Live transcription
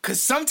'Cause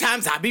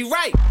sometimes I be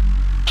right.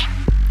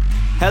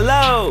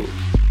 Hello.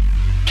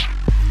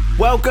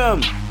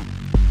 Welcome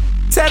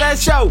to that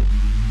show.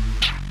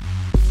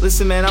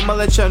 Listen, man, I'm gonna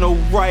let y'all know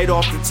right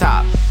off the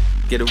top.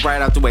 Get it right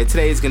out the way.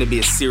 Today is gonna be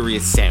a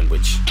serious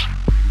sandwich.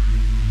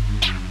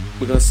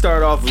 We're gonna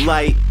start off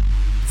light,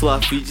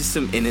 fluffy, just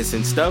some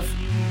innocent stuff.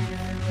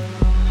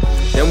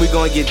 Then we're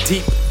gonna get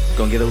deep.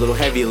 Gonna get a little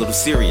heavy, a little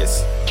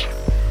serious.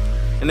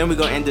 And then we're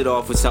gonna end it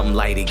off with something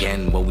light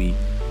again when we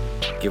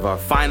give our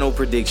final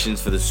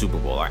predictions for the Super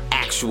Bowl, our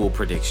actual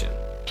prediction.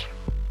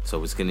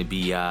 So it's gonna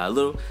be a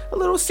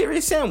little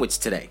serious sandwich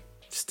today.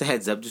 Just a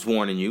heads up, just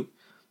warning you.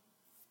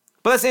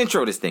 But let's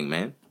intro this thing,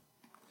 man.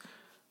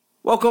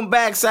 Welcome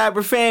back,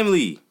 Cyber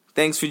Family.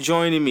 Thanks for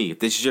joining me. If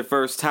this is your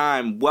first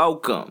time,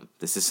 welcome.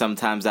 This is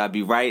Sometimes I'll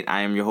Be Right.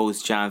 I am your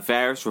host, John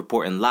Farris,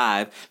 reporting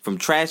live from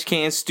Trash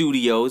Can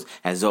Studios.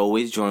 As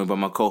always, joined by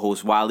my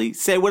co-host, Wally.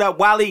 Say what up,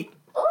 Wally?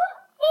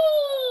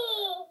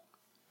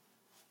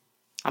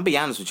 I'll be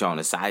honest with y'all on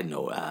a side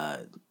note.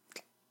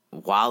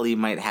 Wally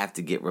might have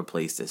to get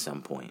replaced at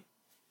some point.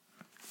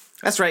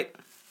 That's right.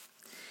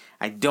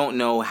 I don't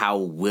know how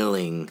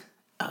willing.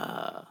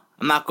 I'm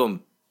not going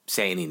to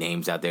say any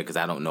names out there because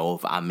I don't know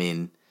if I'm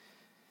in.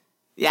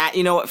 Yeah,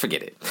 you know what?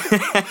 Forget it.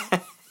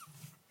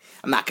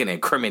 I'm not going to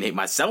incriminate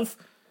myself.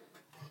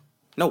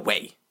 No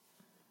way.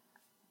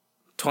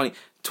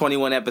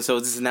 21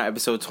 episodes. This is now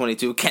episode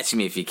 22. Catch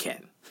me if you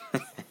can.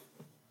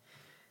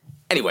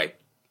 Anyway.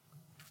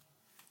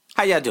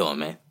 How y'all doing,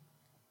 man?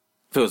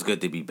 Feels good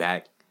to be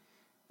back.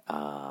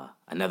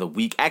 Another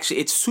week.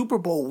 Actually, it's Super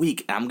Bowl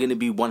week. I'm going to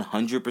be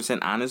 100%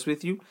 honest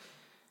with you.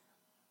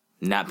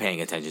 Not paying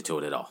attention to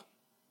it at all.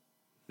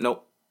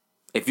 Nope.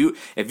 If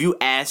you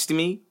asked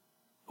me,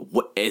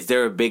 what is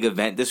there a big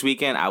event this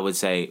weekend? I would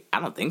say, I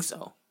don't think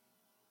so.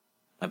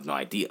 I have no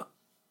idea.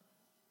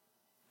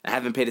 I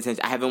haven't paid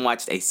attention. I haven't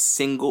watched a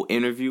single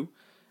interview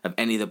of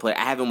any of the players.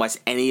 I haven't watched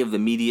any of the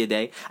media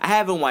day. I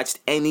haven't watched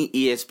any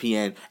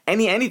ESPN,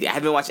 anything. I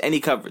haven't watched any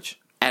coverage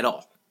at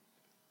all.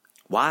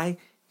 Why?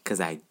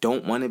 Because I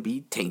don't want to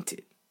be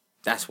tainted.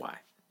 That's why.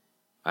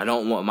 I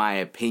don't want my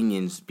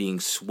opinions being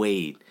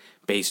swayed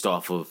based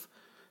off of,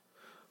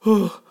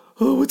 oh,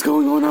 what's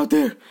going on out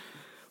there?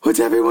 What's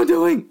everyone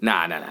doing?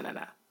 Nah.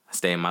 I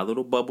stay in my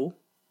little bubble.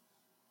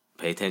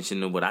 Pay attention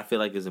to what I feel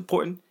like is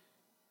important.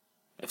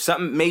 If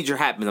something major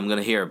happens, I'm going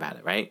to hear about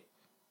it, right?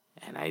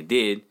 And I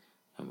did.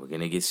 And we're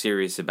going to get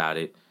serious about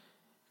it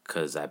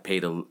because I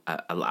paid a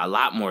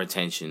lot more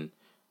attention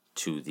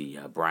to the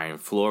Brian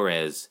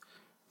Flores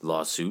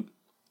lawsuit.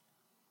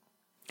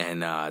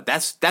 And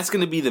that's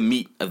going to be the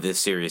meat of this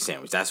serious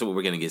sandwich. That's what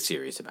we're going to get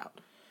serious about.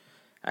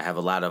 I have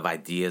a lot of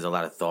ideas, a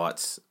lot of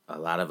thoughts, a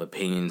lot of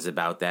opinions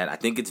about that. I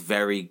think it's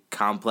very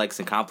complex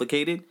and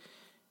complicated.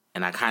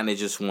 And I kind of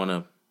just want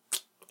to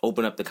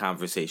open up the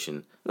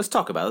conversation. Let's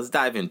talk about it. Let's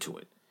dive into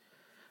it.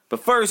 But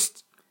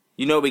first,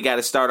 you know we got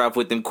to start off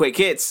with them quick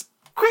hits.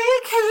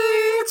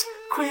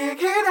 Quick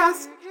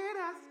hits.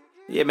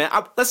 Yeah, man.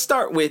 Let's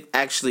start with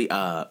actually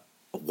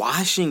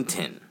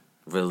Washington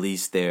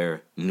released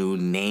their new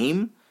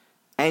name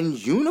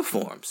and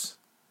uniforms.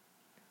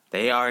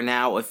 They are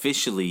now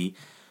officially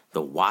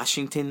the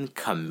Washington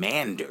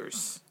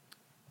Commanders.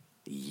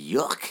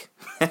 Yuck.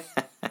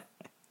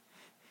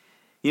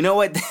 You know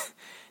what?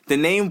 The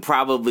name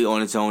probably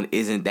on its own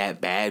isn't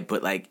that bad,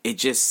 but like it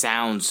just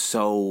sounds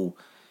so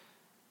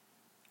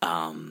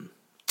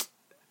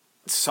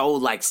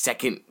like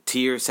second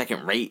tier,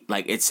 second rate.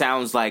 Like it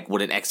sounds like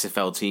what an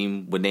XFL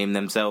team would name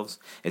themselves.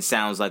 It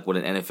sounds like what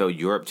an NFL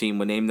Europe team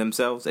would name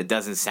themselves. It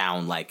doesn't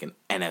sound like an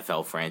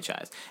NFL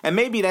franchise. And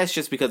maybe that's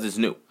just because it's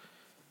new.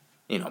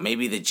 You know,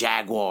 maybe the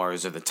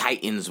Jaguars or the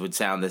Titans would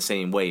sound the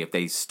same way if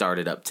they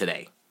started up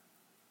today.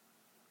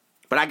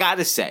 But I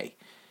gotta say,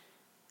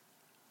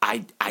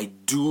 I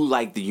do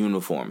like the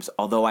uniforms,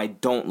 although I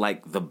don't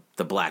like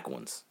the black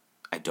ones.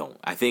 I don't.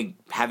 I think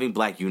having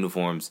black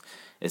uniforms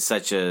is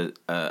such a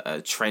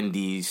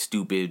trendy,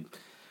 stupid,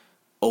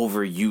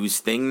 overused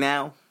thing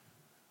now,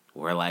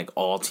 where like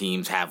all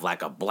teams have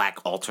like a black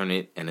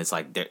alternate, and it's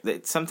like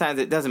sometimes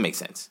it doesn't make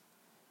sense.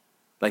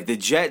 Like the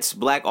Jets'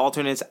 black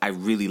alternates, I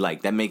really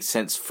like. That makes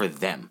sense for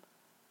them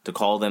to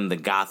call them the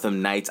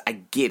Gotham Knights. I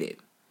get it.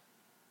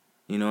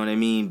 You know what I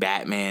mean?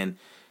 Batman,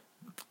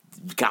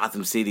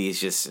 Gotham City is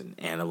just an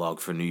analog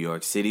for New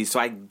York City, so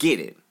I get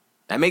it.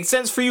 That makes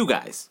sense for you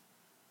guys.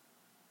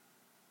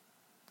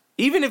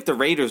 Even if the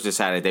Raiders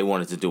decided they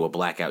wanted to do a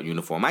blackout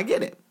uniform, I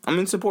get it. I'm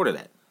in support of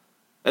that.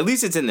 At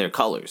least it's in their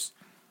colors.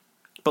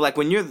 But like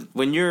when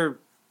you're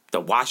the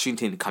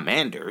Washington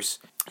Commanders,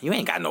 you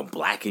ain't got no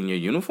black in your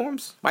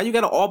uniforms. Why you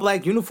got an all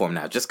black uniform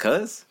now? Just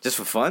cuz? Just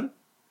for fun?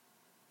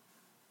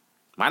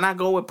 Why not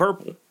go with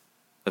purple?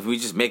 If we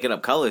just making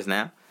up colors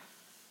now.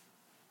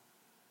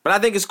 But I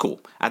think it's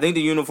cool. I think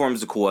the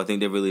uniforms are cool. I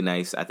think they're really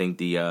nice. I think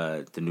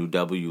the new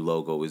W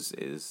logo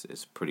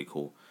is pretty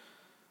cool.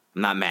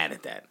 I'm not mad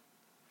at that.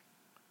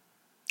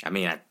 I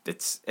mean,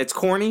 it's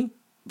corny,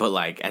 but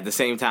like at the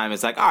same time,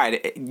 it's like, all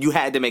right, you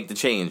had to make the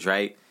change,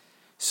 right?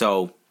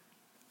 So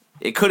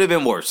It could have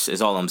been worse, is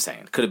all I'm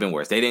saying. Could have been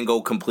worse. They didn't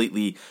go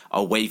completely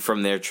away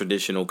from their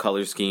traditional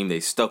color scheme.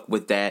 They stuck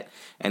with that,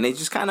 and they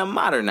just kind of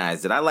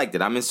modernized it. I liked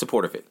it. I'm in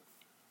support of it.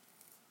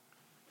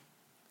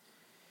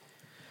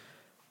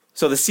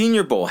 So the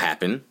Senior Bowl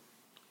happened,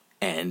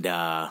 and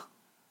I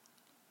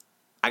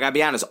got to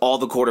be honest, all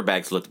the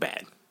quarterbacks looked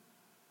bad.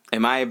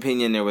 In my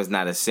opinion, there was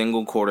not a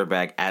single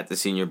quarterback at the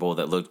Senior Bowl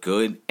that looked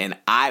good. And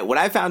what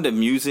I found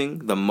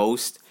amusing the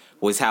most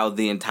was how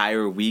the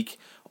entire week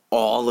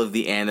all of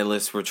the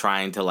analysts were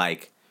trying to,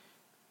 like,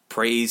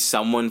 praise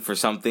someone for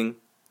something.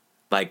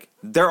 Like,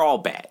 they're all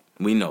bad.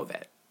 We know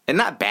that. And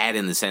not bad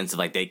in the sense of,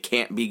 like, they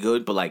can't be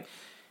good, but, like,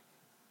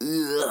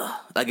 ugh.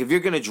 Like, if you're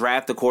going to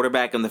draft a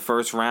quarterback in the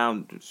first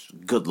round,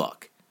 good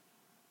luck.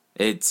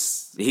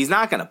 He's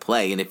not going to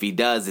play, and if he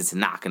does, it's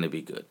not going to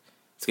be good.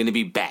 It's going to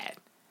be bad.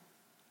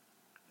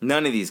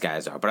 None of these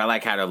guys are, but I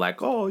like how they're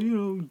like,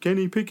 oh,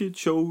 Kenny Pickett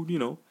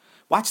showed,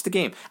 watch the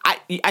game.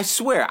 I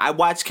swear, I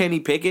watched Kenny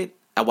Pickett.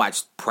 I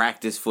watched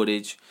practice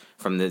footage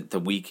from the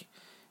week,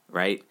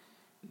 right,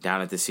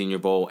 down at the Senior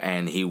Bowl,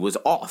 and he was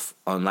off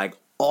on, like,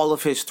 all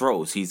of his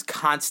throws. He's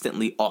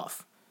constantly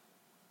off,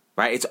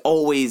 right? It's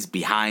always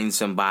behind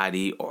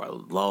somebody or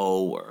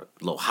low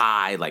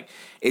high. Like,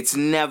 it's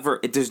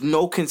never, there's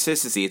no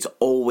consistency. It's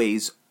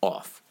always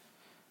off,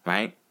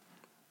 right?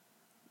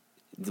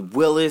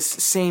 Willis,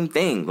 same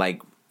thing.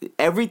 Like,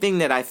 everything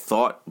that I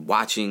thought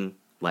watching,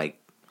 like,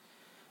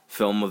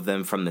 film of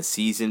them from the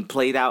season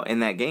played out in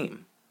that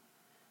game.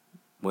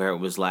 Where it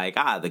was like,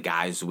 the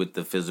guys with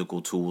the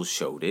physical tools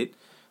showed it.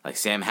 Like,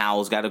 Sam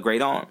Howell's got a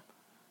great arm.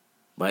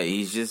 But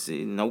he's just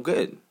no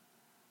good.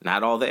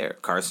 Not all there.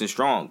 Carson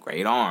Strong,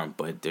 great arm,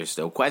 but there's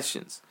still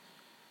questions.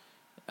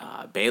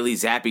 Bailey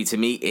Zappi, to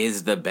me,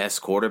 is the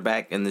best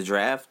quarterback in the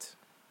draft.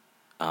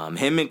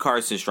 Him and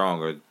Carson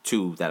Strong are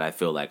two that I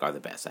feel like are the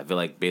best. I feel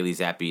like Bailey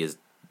Zappi is,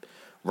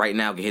 right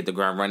now, can hit the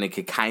ground running,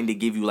 could kind of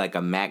give you like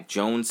a Mac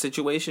Jones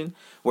situation,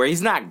 where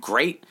he's not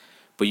great,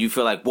 but you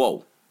feel like,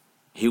 whoa,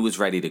 he was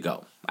ready to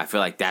go. I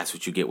feel like that's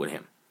what you get with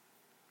him.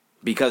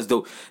 Because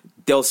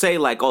they'll say,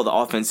 like, oh, the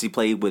offense he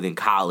played with in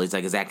college,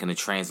 like, is that going to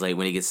translate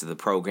when he gets to the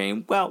pro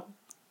game? Well,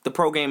 the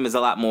pro game is a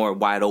lot more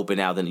wide open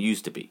now than it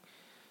used to be.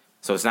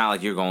 So it's not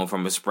like you're going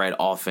from a spread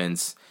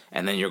offense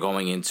and then you're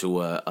going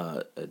into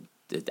a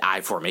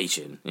I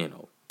formation,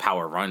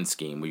 power run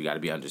scheme where you got to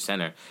be under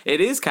center.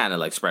 It is kind of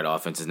like spread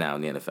offenses now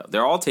in the NFL.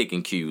 They're all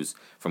taking cues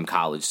from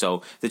college.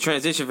 So the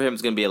transition for him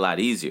is going to be a lot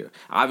easier.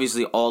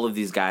 Obviously, all of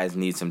these guys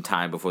need some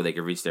time before they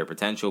can reach their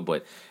potential,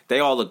 but they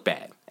all look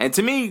bad. And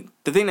to me,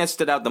 the thing that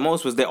stood out the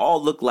most was they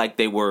all looked like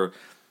they all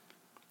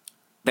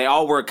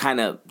were kind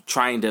of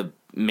trying to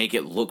make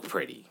it look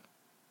pretty.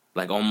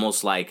 Like,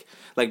 almost like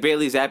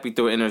Bailey Zappi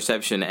threw an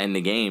interception to end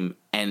the game,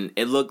 and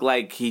it looked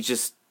like he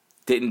just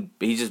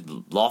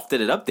lofted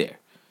it up there.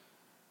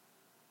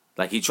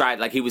 Like, he tried,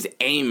 like, he was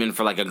aiming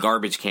for, like, a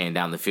garbage can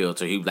down the field,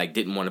 so he, like,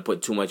 didn't want to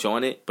put too much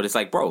on it. But it's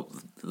like, bro,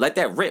 let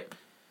that rip.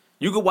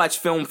 You could watch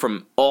film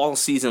from all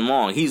season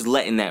long. He's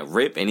letting that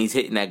rip, and he's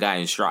hitting that guy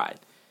in stride.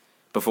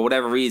 But for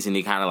whatever reason,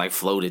 he kind of, like,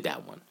 floated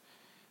that one.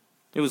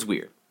 It was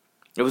weird.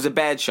 It was a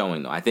bad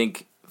showing, though. I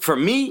think, for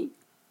me,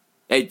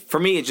 it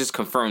just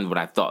confirmed what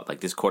I thought.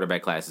 Like, this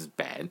quarterback class is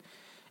bad.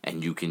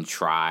 And you can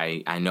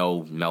try. I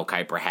know Mel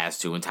Kiper has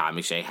to, and Todd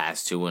McShay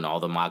has to, and all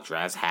the mock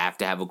drafts have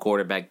to have a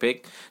quarterback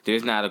pick.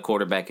 There's not a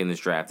quarterback in this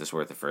draft that's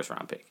worth a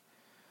first-round pick.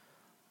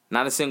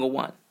 Not a single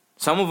one.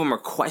 Some of them are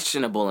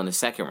questionable in the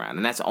second round,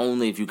 and that's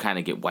only if you kind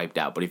of get wiped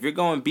out. But if you're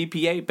going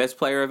BPA, best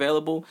player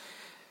available,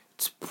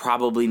 it's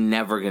probably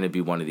never going to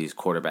be one of these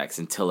quarterbacks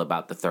until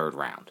about the third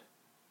round.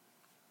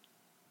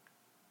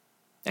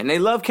 And they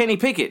love Kenny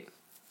Pickett.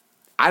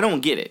 I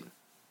don't get it.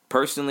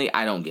 Personally,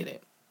 I don't get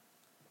it.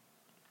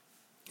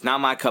 Not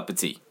my cup of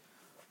tea.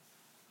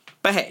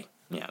 But hey,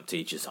 to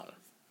each his own,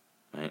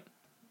 right?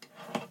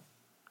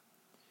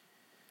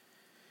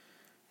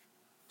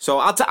 So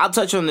I'll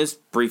touch on this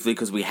briefly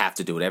because we have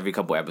to do it. Every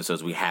couple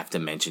episodes, we have to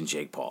mention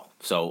Jake Paul.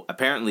 So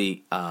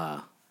apparently,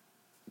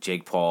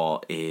 Jake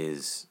Paul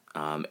is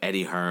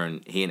Eddie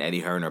Hearn. He and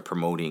Eddie Hearn are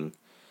promoting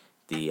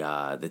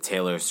the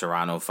Taylor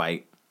Serrano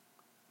fight,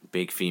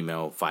 big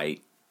female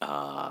fight.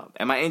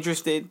 Am I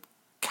interested?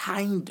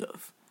 Kind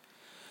of.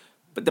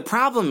 But the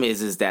problem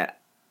is that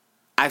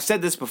I've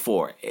said this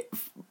before.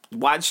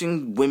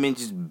 Watching women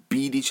just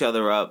beat each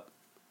other up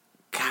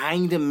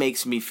kind of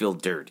makes me feel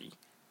dirty.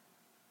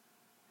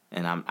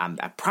 And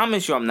I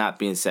promise you I'm not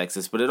being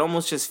sexist, but it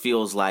almost just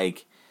feels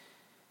like,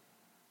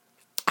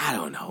 I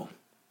don't know.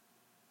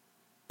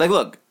 Like,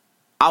 look,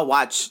 I'll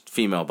watch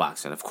female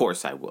boxing. Of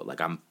course I will.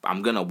 Like, I'm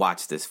going to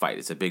watch this fight.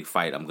 It's a big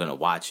fight. I'm going to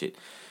watch it.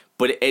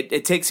 But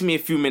it takes me a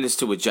few minutes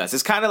to adjust.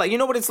 It's kind of like, you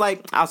know what it's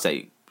like? I'll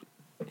say,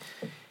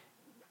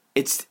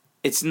 It's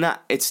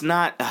not.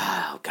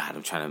 Oh God,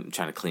 I'm trying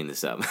to clean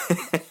this up.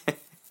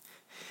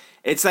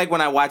 It's like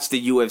when I watched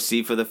the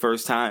UFC for the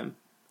first time,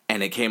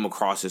 and it came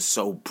across as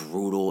so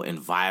brutal and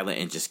violent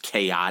and just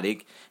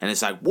chaotic, and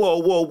it's like,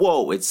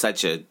 whoa! It's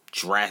such a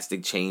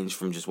drastic change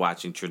from just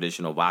watching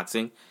traditional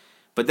boxing.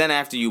 But then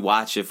after you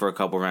watch it for a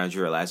couple rounds,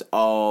 you realize,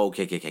 oh,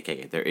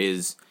 okay. There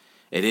is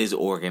It is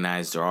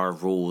organized. There are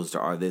rules.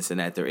 There are this and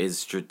that. There is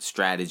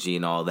strategy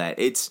and all that.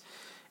 It's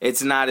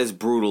not as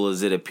brutal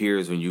as it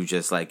appears when you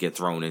just like get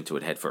thrown into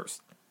it head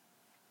first.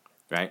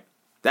 Right?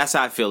 That's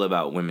how I feel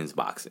about women's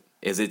boxing.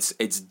 It's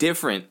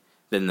different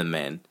than the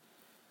men,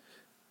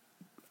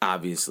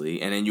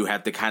 obviously, and then you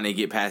have to kind of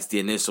get past the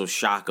initial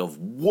shock of,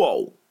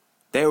 whoa,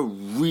 they're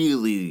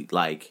really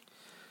like,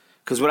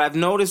 because what I've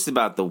noticed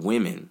about the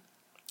women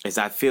is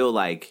I feel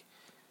like,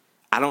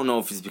 I don't know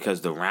if it's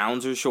because the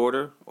rounds are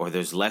shorter or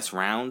there's less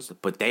rounds,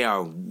 but they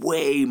are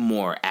way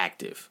more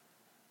active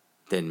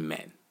than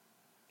men.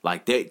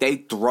 Like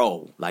they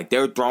throw, like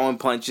they're throwing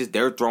punches,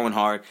 they're throwing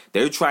hard,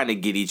 they're trying to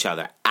get each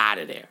other out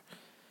of there.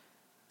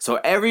 So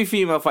every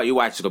female fight you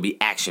watch is going to be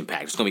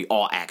action-packed. It's going to be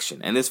all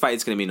action. And this fight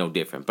is going to be no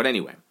different. But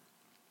anyway,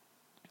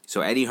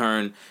 so Eddie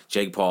Hearn,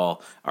 Jake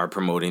Paul are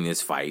promoting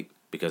this fight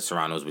because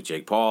Serrano's with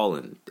Jake Paul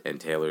and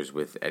Taylor's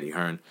with Eddie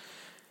Hearn.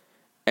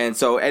 And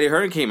so Eddie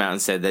Hearn came out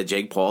and said that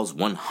Jake Paul's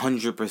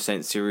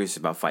 100% serious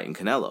about fighting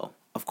Canelo.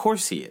 Of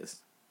course he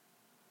is.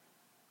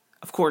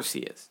 Of course he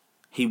is.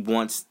 He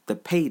wants the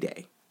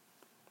payday.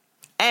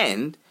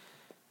 And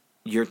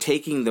you're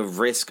taking the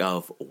risk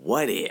of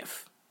what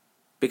if?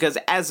 Because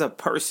as a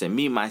person,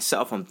 me,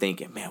 myself, I'm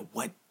thinking, man,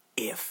 what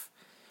if?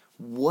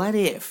 What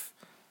if?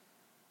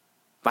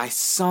 By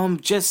some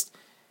just...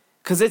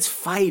 Because it's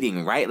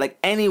fighting, right? Like,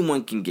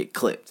 anyone can get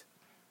clipped.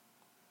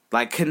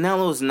 Like,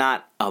 Canelo's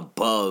not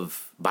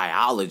above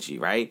biology,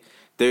 right?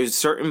 There's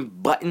certain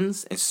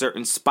buttons and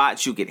certain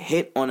spots you get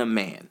hit on a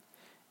man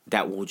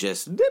that will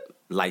just dip,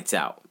 lights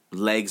out.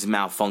 Legs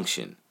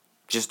malfunction.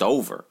 Just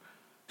over.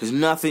 There's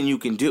nothing you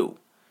can do.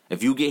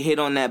 If you get hit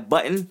on that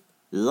button,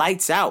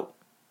 lights out.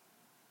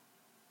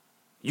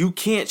 You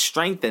can't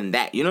strengthen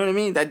that. You know what I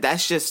mean?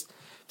 That's just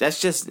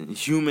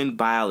human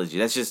biology.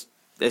 That's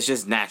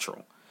just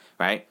natural,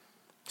 right?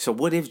 So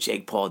what if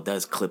Jake Paul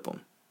does clip him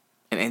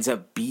and ends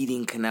up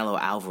beating Canelo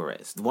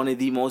Alvarez? One of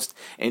the most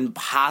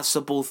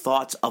impossible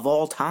thoughts of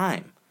all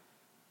time.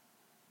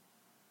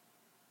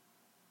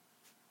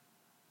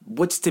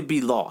 What's to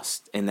be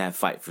lost in that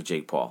fight for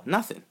Jake Paul?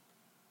 Nothing.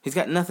 He's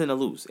got nothing to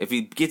lose. If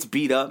he gets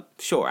beat up,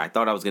 sure, I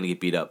thought I was going to get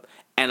beat up,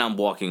 and I'm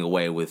walking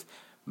away with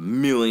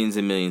millions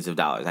and millions of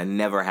dollars. I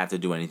never have to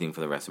do anything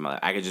for the rest of my life.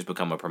 I could just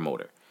become a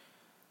promoter.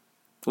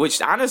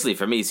 Which, honestly,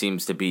 for me,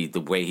 seems to be the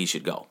way he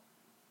should go.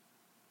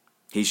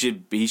 He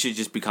should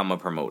just become a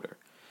promoter.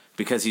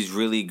 Because he's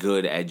really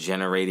good at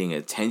generating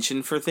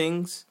attention for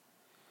things.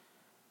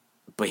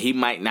 But he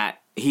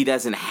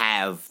doesn't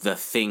have the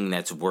thing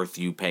that's worth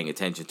you paying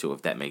attention to,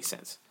 if that makes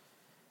sense.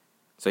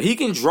 So he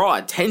can draw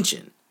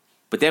attention.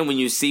 But then when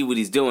you see what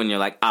he's doing, you're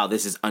like, oh,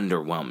 this is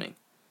underwhelming.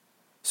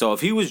 So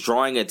if he was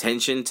drawing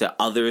attention to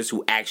others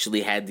who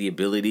actually had the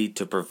ability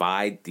to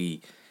provide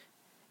the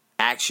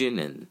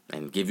action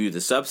and give you the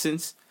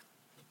substance,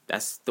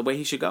 that's the way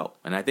he should go.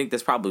 And I think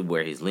that's probably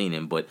where he's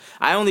leaning. But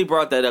I only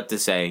brought that up to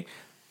say,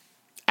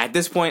 at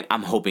this point,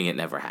 I'm hoping it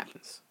never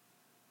happens.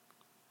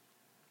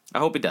 I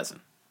hope it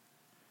doesn't.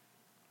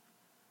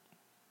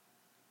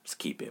 Let's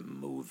keep it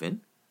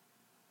moving.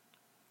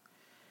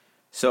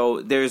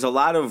 So there's a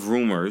lot of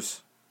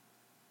rumors,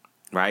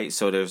 right?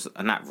 So there's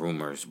not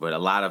rumors, but a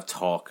lot of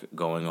talk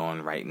going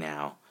on right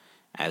now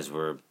as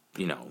we're,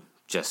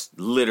 just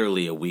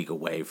literally a week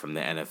away from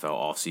the NFL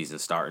offseason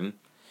starting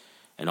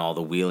and all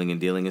the wheeling and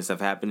dealing and stuff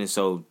happening.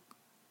 So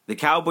the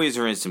Cowboys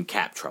are in some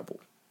cap trouble.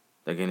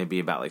 They're going to be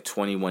about like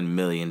 $21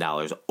 million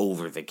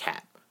over the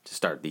cap to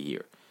start the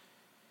year.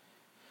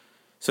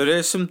 So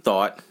there's some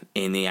thought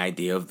in the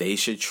idea of they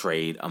should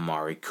trade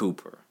Amari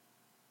Cooper.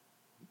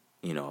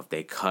 If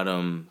they cut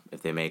him,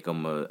 if they make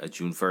him a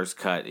June 1st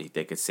cut,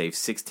 they could save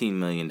 $16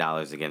 million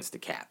against the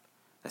cap.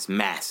 That's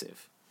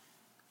massive.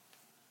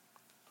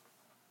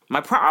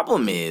 My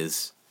problem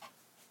is,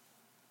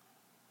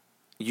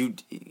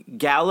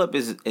 Gallup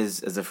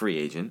is a free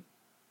agent.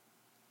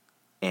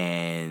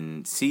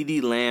 And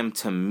CeeDee Lamb,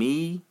 to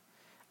me,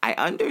 I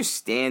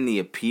understand the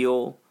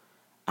appeal.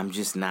 I'm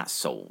just not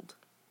sold.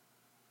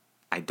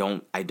 I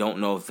don't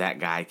know if that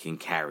guy can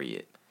carry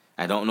it.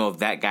 I don't know if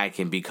that guy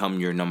can become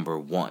your number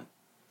one.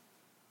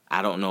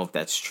 I don't know if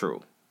that's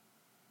true.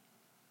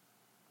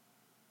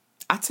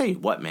 I tell you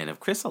what, man, if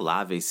Chris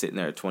Olave's sitting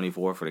there at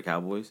 24 for the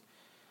Cowboys,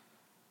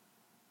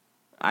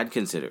 I'd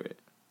consider it.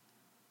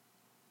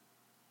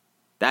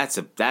 That's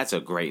a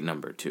great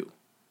number two.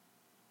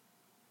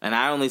 And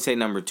I only say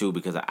number two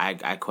because I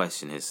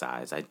question his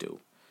size. I do.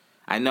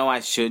 I know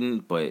I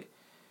shouldn't, but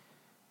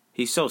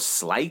he's so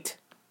slight.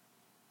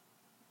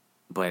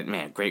 But,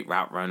 man, great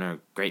route runner,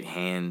 great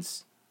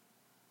hands,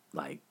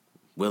 like,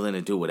 willing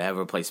to do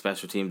whatever, play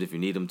special teams if you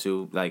need him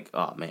to. Like,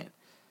 oh, man,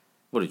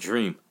 what a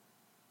dream.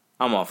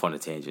 I'm off on a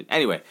tangent.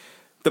 Anyway,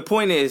 the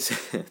point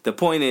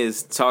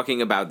is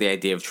talking about the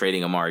idea of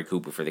trading Amari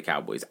Cooper for the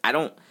Cowboys. I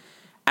don't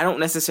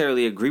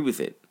necessarily agree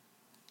with it.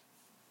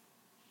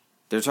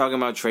 They're talking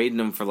about trading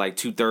him for like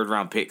 2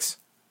 third-round picks.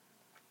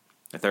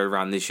 A third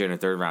round this year and a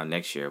third round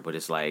next year. But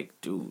it's like,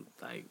 dude,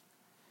 like,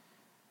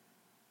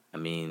 I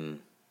mean,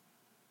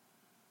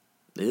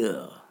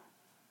 ugh.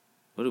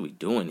 What are we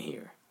doing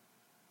here?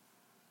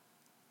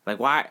 Like,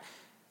 why?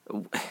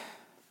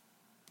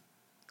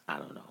 I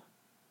don't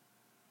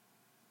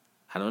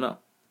know.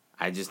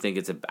 I just think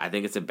I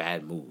think it's a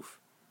bad move.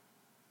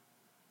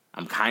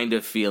 I'm kind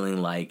of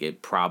feeling like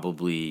it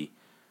probably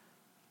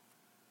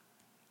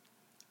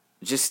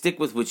just stick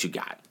with what you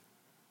got,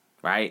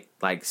 right?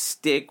 Like,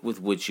 stick with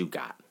what you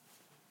got.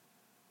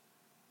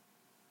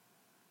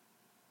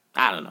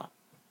 I don't know.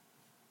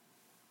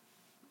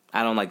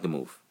 I don't like the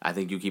move. I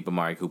think you keep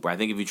Amari Cooper. I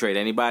think if you trade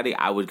anybody,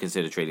 I would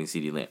consider trading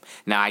CeeDee Lamb.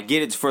 Now, I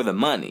get it's for the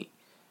money.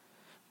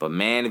 But,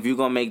 man, if you're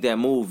going to make that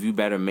move, you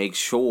better make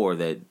sure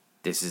that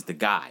this is the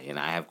guy. And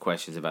I have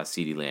questions about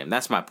CeeDee Lamb.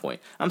 That's my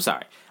point. I'm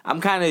sorry.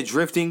 I'm kind of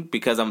drifting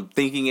because I'm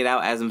thinking it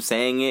out as I'm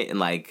saying it. And,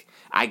 like,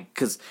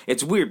 because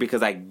it's weird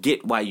because I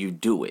get why you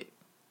do it.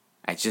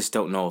 I just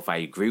don't know if I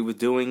agree with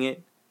doing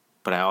it.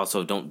 But I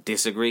also don't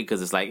disagree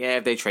because it's like,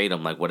 if they trade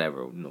him, like,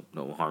 whatever.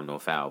 No harm, no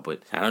foul.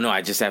 But I don't know.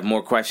 I just have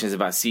more questions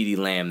about CeeDee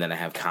Lamb than I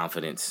have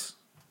confidence.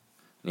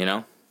 You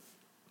know?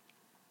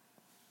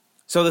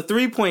 So the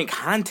 3-point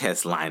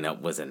contest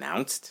lineup was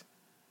announced.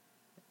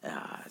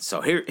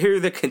 So here are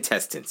the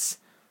contestants.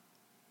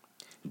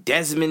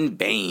 Desmond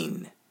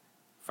Bane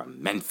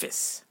from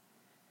Memphis.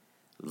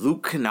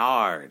 Luke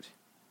Kennard.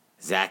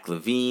 Zach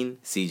LaVine,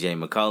 CJ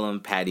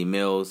McCollum, Patty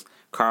Mills,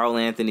 Karl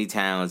Anthony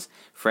Towns,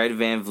 Fred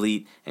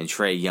VanVleet, and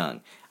Trae Young.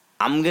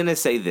 I'm going to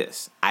say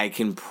this. I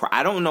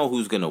don't know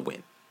who's going to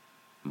win.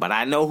 But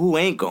I know who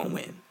ain't going to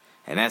win.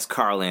 And that's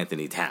Karl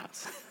Anthony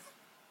Towns.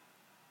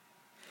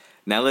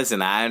 Now,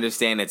 listen, I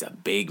understand it's a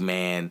big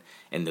man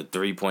in the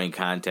 3-point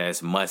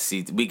contest. Must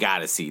see. We got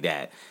to see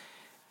that.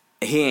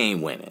 He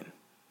ain't winning.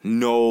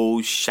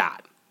 No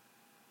shot.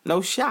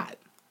 No shot.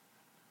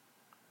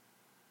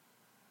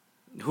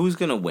 Who's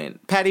going to win?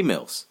 Patty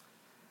Mills.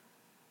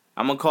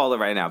 I'm going to call it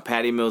right now.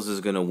 Patty Mills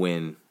is going to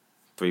win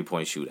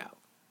 3-point shootout.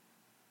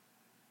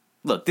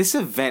 Look, this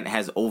event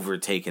has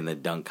overtaken the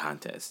dunk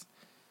contest.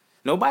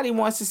 Nobody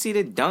wants to see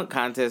the dunk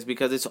contest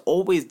because it's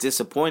always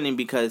disappointing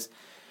because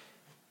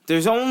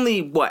there's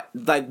only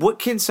what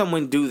can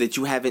someone do that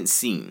you haven't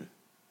seen?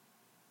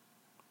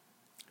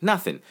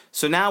 Nothing.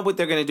 So now what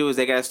they're going to do is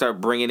they got to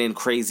start bringing in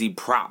crazy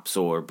props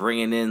or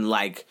bringing in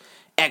like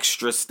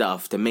extra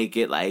stuff to make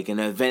it like an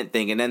event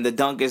thing. And then the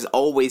dunk is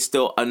always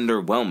still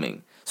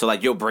underwhelming. So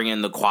like you'll bring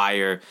in the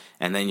choir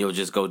and then you'll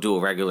just go do a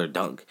regular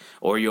dunk.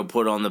 Or you'll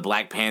put on the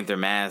Black Panther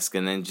mask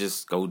and then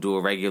just go do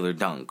a regular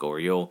dunk. Or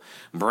you'll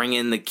bring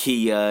in the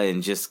Kia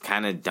and just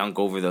kind of dunk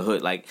over the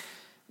hood. Like,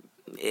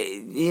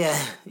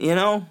 yeah, you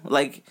know?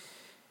 Like,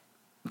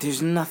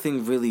 there's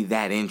nothing really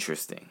that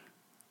interesting.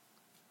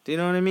 Do you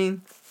know what I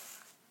mean?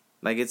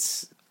 Like,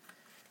 it's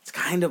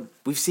kind of,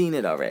 we've seen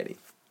it already.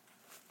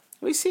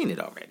 We've seen it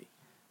already.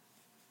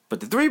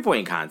 But the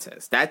 3-point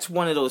contest, that's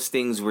one of those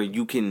things where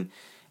you can,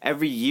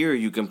 every year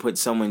you can put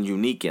someone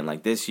unique in.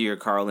 Like this year,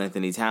 Karl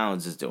Anthony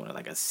Towns is doing it.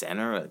 Like a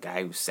center, a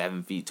guy who's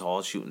 7 feet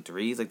tall shooting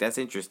threes. Like, that's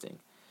interesting.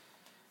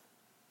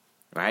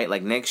 Right?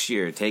 Like next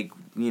year, take,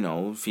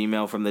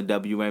 female from the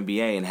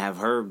WNBA and have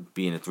her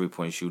be in a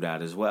 3-point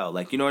shootout as well.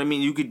 Like, you know what I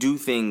mean? You could do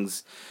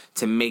things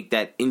to make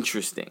that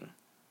interesting.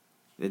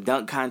 The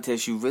dunk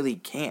contest, you really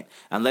can't.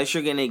 Unless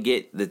you're going to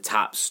get the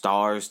top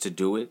stars to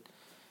do it.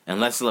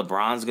 Unless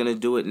LeBron's going to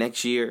do it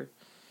next year.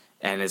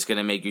 And it's going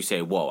to make you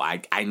say, whoa,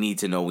 I need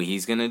to know what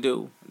he's going to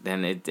do.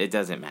 Then it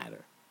doesn't matter.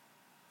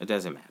 It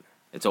doesn't matter.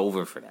 It's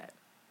over for that.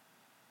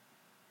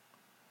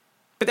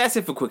 But that's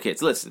it for Quick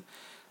Hits. Listen.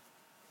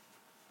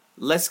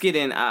 Let's get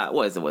in,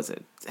 what was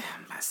it?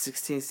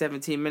 16,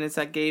 17 minutes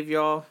I gave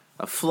y'all?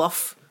 A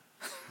fluff.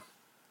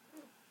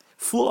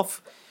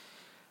 Fluff.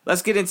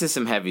 Let's get into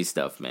some heavy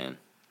stuff, man.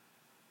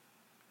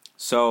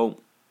 So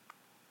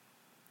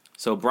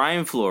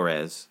Brian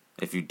Flores,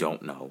 if you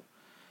don't know,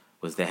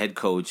 was the head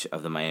coach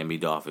of the Miami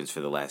Dolphins for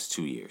the last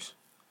 2 years.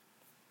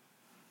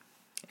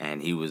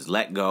 And he was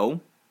let go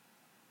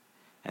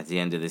at the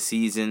end of the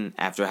season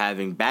after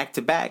having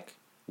back-to-back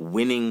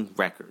winning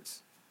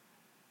records.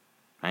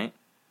 Right?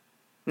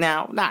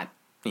 Now, not,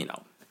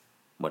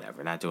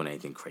 whatever, not doing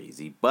anything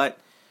crazy, but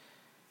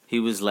he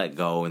was let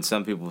go, and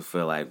some people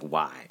feel like,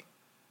 why?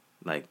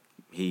 Like,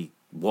 he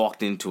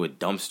walked into a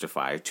dumpster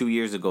fire. 2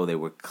 years ago, they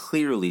were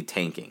clearly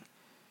tanking.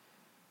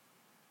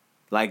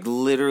 Like,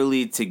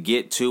 literally, to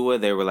get Tua,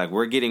 they were like,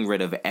 we're getting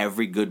rid of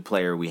every good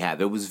player we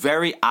have. It was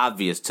very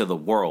obvious to the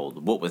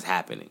world what was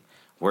happening.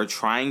 We're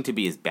trying to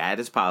be as bad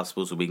as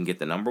possible so we can get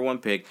the number 1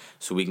 pick,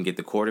 so we can get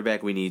the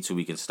quarterback we need so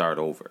we can start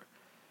over.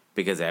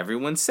 Because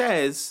everyone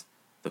says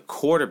the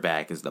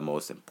quarterback is the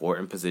most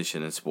important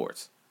position in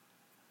sports.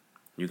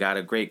 You got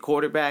a great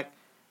quarterback,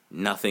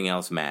 nothing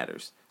else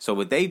matters. So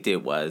what they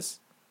did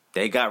was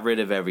they got rid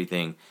of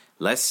everything.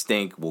 Let's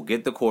stink. We'll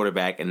get the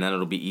quarterback, and then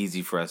it'll be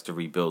easy for us to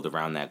rebuild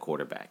around that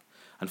quarterback.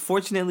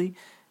 Unfortunately,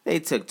 they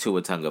took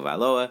Tua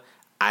Tagovailoa.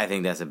 I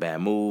think that's a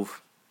bad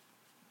move.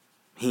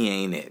 He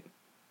ain't it.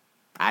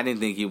 I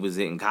didn't think he was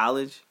it in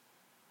college.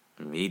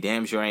 He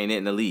damn sure ain't it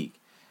in the league.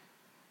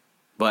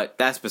 But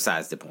that's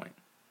besides the point.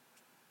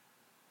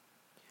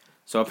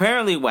 So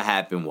apparently what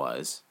happened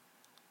was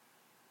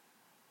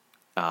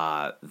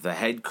the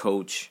head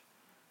coach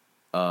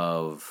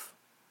of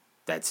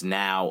that's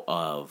now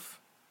of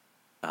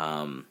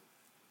the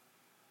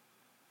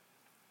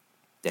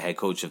head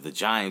coach of the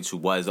Giants, who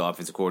was the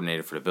offensive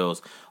coordinator for the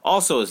Bills,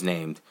 also is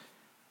named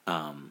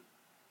Brian.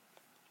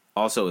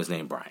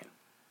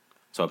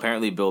 So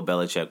apparently Bill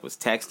Belichick was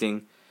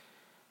texted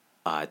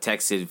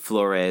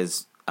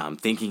Flores,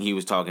 thinking he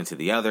was talking to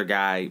the other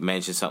guy,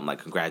 mentioned something like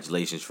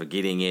congratulations for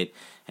getting it,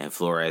 and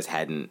Flores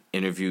hadn't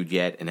interviewed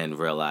yet, and then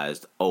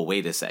realized, oh,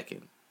 wait a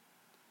second.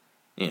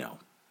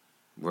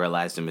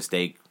 Realized the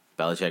mistake.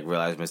 Belichick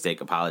realized the mistake,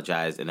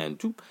 apologized, and then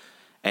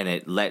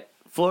it let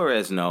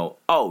Flores know,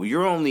 oh,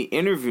 you're only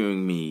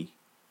interviewing me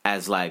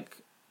as like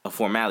a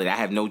formality. I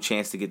have no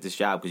chance to get this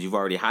job because you've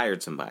already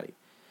hired somebody.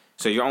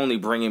 So you're only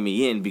bringing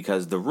me in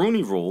because the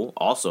Rooney Rule,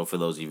 also for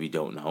those of you who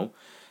don't know,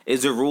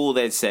 is a rule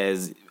that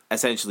says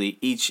essentially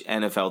each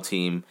NFL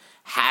team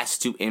has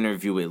to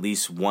interview at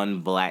least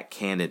one black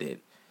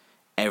candidate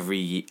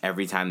every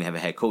time they have a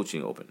head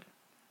coaching opening.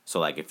 So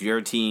like if you're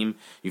a team,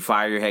 you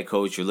fire your head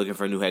coach, you're looking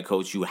for a new head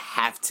coach, you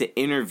have to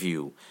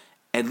interview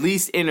at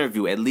least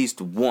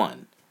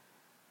one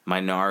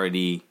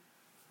minority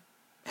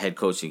head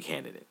coaching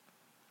candidate.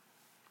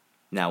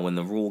 Now, when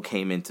the rule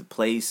came into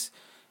place,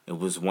 it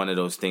was one of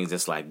those things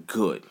that's like,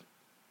 good.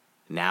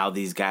 Now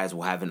these guys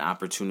will have an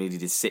opportunity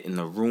to sit in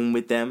the room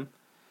with them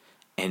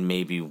and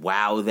maybe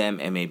wow them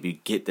and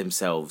maybe get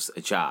themselves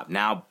a job.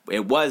 Now,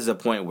 it was a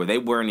point where they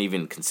weren't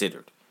even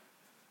considered.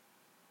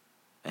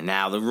 And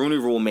now the Rooney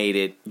Rule made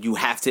it, you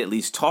have to at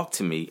least talk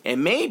to me.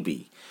 And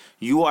maybe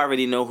you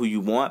already know who you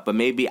want, but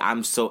maybe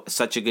I'm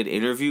such a good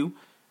interview.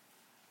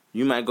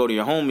 You might go to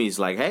your homies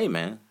like, hey,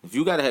 man, if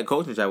you got a head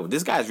coaching job,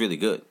 this guy's really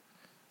good.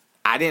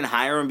 I didn't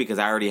hire him because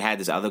I already had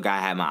this other guy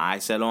I had my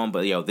eyes set on,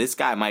 but, this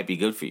guy might be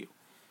good for you.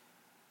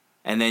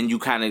 And then you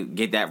kind of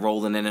get that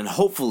rolling, and then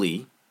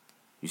hopefully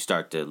you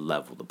start to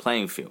level the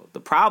playing field. The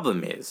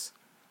problem is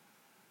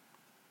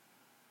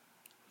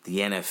the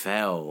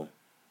NFL,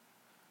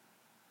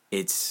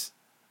 it's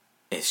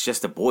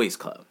just a boys'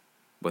 club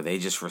where they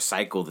just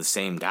recycle the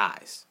same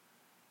guys.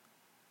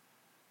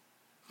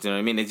 Do you know what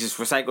I mean? They just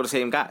recycle the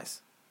same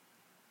guys.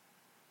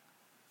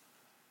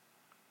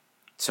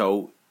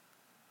 So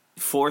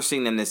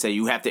forcing them to say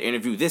you have to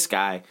interview this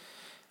guy,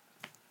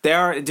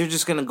 they're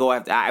just going to go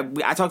after.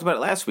 I talked about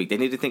it last week. They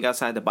need to think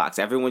outside the box.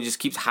 Everyone just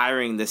keeps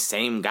hiring the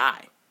same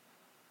guy.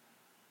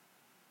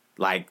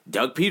 Like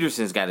Doug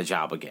Peterson's got a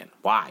job again.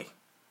 Why?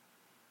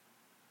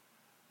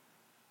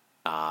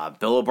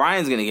 Bill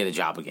O'Brien's going to get a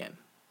job again.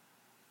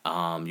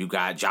 You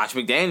got Josh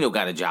McDaniel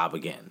got a job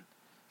again.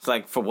 It's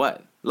like, for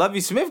what?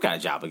 Lovie Smith got a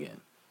job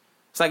again.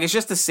 It's like, it's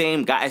just the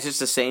same guy. It's just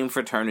the same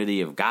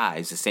fraternity of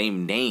guys, the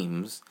same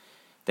names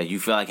that you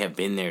feel like have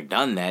been there,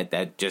 done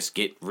that just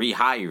get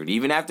rehired.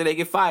 Even after they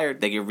get fired,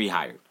 they get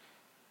rehired.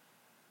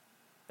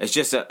 It's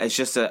just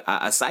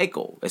a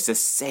cycle. It's the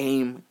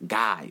same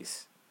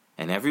guys.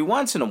 And every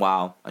once in a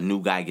while, a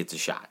new guy gets a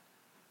shot.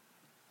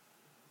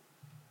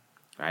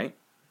 Right?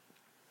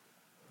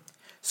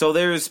 So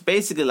there's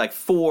basically like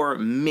 4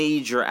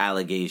 major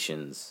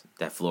allegations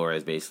that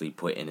Flores basically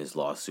put in his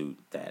lawsuit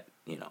that,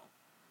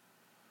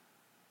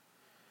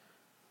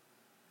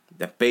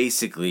 that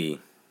basically,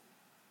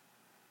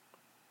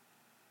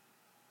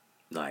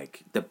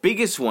 like, the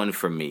biggest one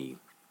for me,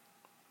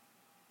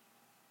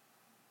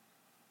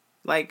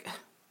 like,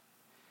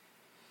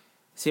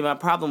 see, my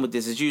problem with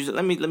this is usually,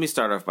 let me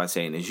start off by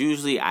saying is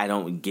usually I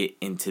don't get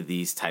into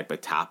these type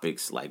of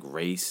topics like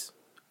race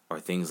or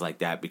things like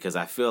that because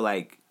I feel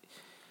like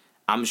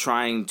I'm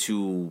trying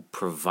to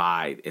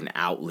provide an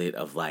outlet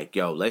of like,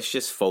 let's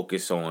just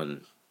focus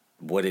on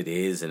what it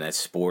is, and that's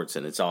sports,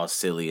 and it's all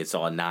silly, it's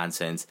all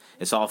nonsense,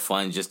 it's all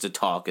fun just to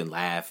talk and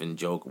laugh and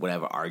joke,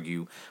 whatever,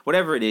 argue,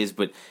 whatever it is,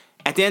 but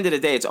at the end of the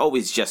day, it's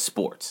always just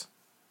sports.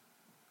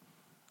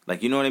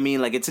 Like, you know what I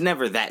mean? Like, it's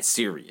never that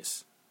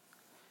serious.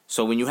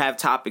 So when you have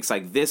topics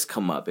like this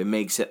come up, it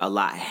makes it a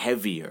lot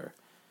heavier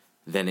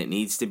than it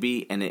needs to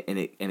be, and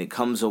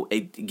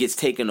it gets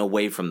taken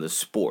away from the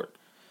sport.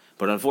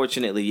 But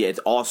unfortunately, it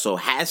also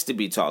has to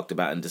be talked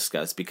about and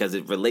discussed because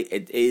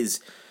it is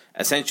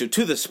essential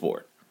to the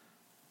sport.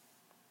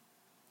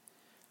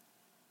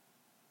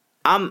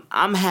 I'm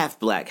half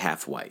black,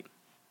 half white.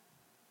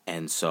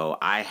 And so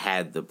I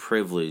had the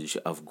privilege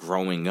of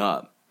growing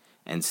up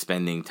and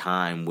spending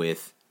time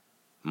with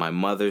my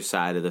mother's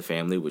side of the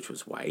family, which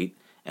was white,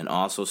 and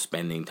also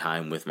spending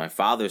time with my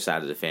father's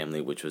side of the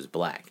family, which was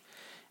black.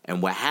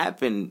 And what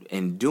happened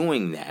in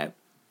doing that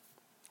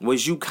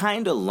was you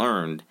kind of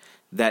learned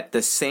that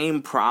the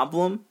same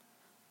problem,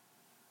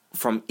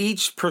 from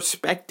each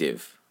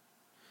perspective,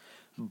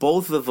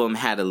 both of them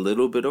had a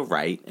little bit of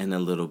right and a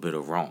little bit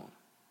of wrong.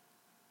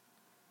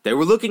 They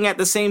were looking at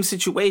the same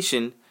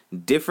situation,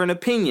 different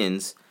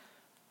opinions.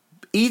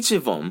 Each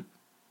of them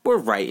were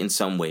right in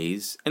some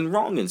ways and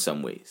wrong in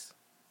some ways.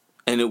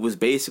 And it was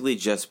basically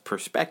just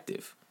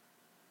perspective.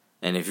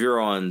 And if you're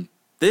on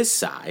this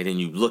side and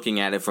you're looking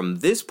at it from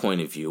this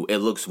point of view, it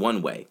looks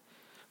one way.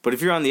 But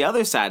if you're on the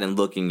other side and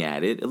looking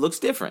at it, it looks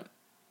different.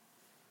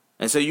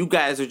 And so you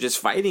guys are just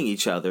fighting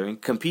each other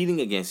and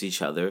competing against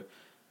each other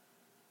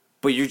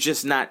but you're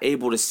just not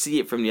able to see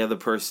it from the other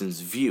person's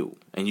view,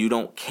 and you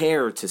don't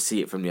care to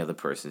see it from the other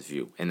person's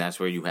view, and that's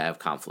where you have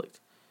conflict.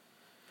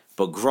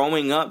 But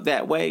growing up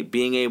that way,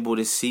 being able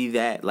to see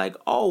that, like,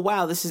 oh,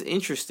 wow, this is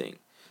interesting.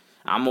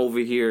 I'm over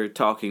here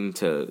talking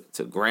to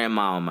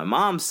grandma on my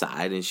mom's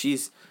side, and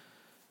she's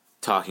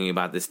talking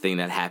about this thing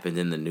that happened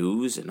in the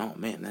news, and oh,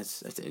 man,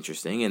 that's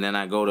interesting. And then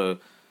I go to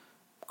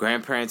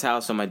grandparents'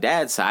 house on my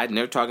dad's side, and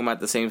they're talking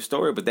about the same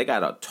story, but they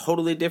got a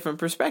totally different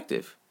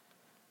perspective.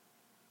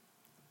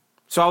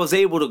 So I was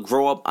able to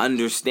grow up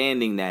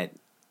understanding that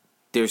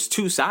there's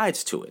two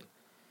sides to it,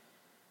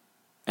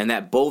 and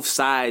that both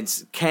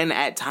sides can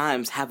at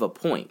times have a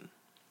point.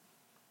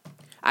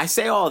 I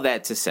say all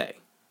that to say,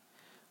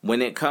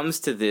 when it comes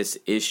to this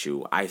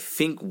issue, I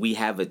think we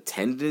have a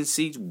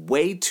tendency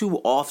way too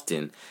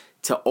often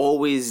to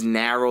always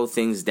narrow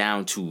things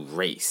down to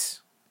race.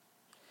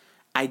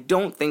 I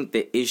don't think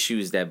the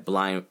issues that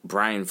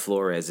Brian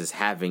Flores is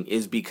having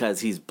is because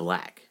he's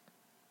black.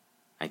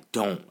 I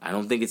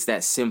don't think it's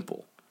that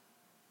simple.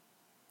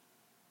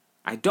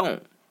 I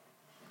don't.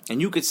 And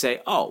you could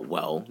say, oh,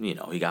 well,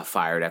 he got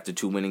fired after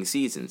 2 winning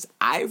seasons.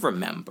 I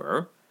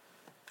remember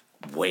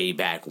way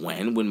back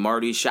when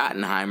Marty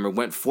Schottenheimer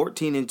went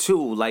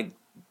 14-2, like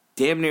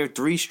damn near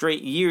 3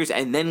 straight years,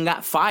 and then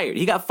got fired.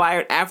 He got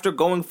fired after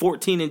going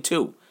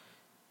 14-2.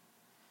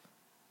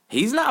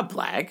 He's not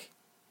black,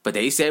 but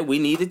they said we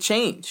need to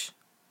change.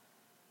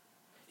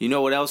 You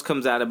know what else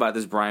comes out about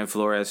this Brian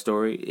Flores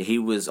story? He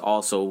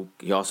also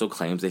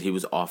claims that he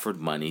was offered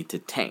money to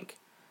tank.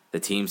 The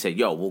team said,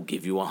 yo, we'll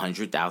give you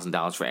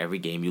 $100,000 for every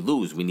game you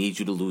lose. We need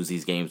you to lose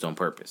these games on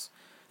purpose.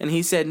 And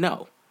he said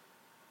no.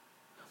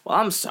 Well,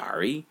 I'm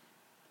sorry.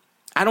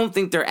 I don't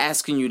think they're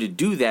asking you to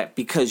do that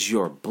because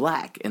you're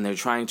black and they're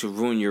trying to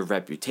ruin your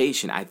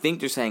reputation. I think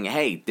they're saying,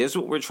 hey, this is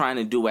what we're trying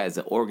to do as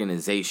an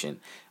organization.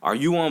 Are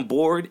you on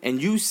board?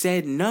 And you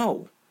said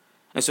no.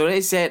 And so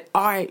they said,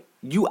 all right,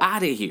 you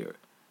out of here.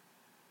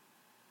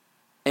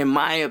 In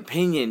my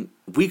opinion,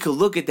 we could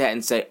look at that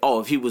and say, oh,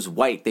 if he was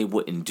white, they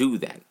wouldn't do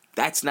that.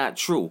 That's not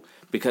true,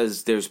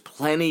 because there's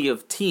plenty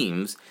of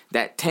teams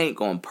that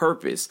tank on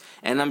purpose.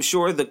 And I'm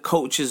sure the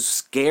coach is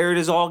scared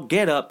as all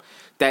get up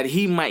that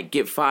he might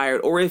get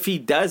fired. Or if he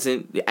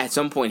doesn't, at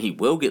some point he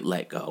will get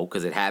let go,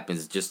 because it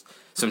happens. Just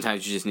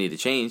sometimes you just need to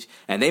change.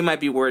 And they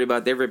might be worried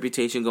about their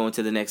reputation going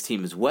to the next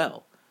team as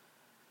well.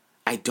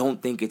 I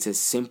don't think it's as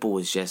simple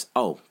as just,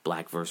 oh,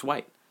 black versus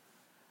white.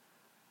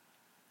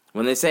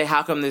 When they say,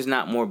 how come there's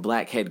not more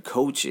black head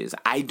coaches?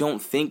 I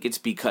don't think it's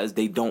because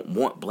they don't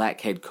want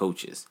black head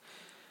coaches.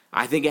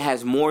 I think it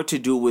has more to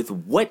do with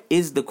what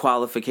is the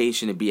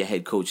qualification to be a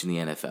head coach in the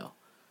NFL?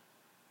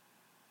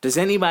 Does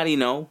anybody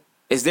know?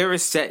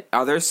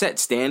 Are there set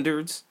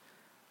standards?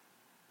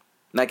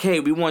 Like, hey,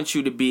 we want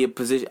you to be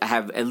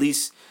have at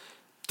least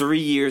 3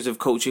 years of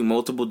coaching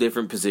multiple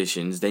different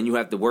positions. Then you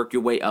have to work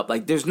your way up.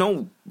 Like, there's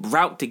no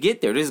route to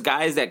get there. There's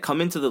guys that come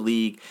into the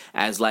league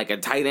as like a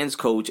tight ends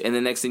coach, and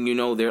the next thing you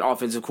know, they're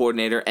offensive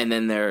coordinator, and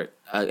then they're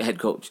a head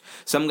coach.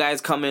 Some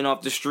guys come in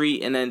off the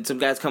street, and then some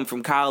guys come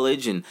from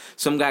college, and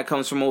some guy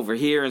comes from over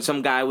here, and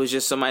some guy was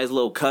just somebody's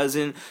little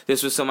cousin.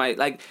 This was somebody,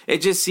 like,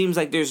 it just seems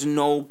like there's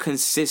no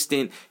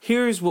consistent,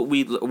 here's what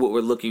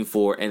we're looking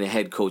for in a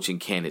head coaching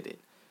candidate.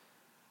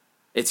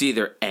 It's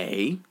either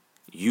A,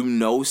 you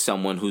know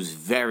someone who's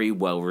very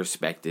well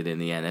respected in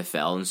the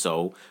NFL, and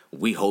so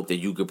we hope that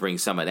you could bring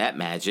some of that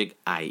magic,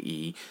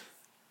 i.e.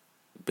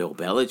 Bill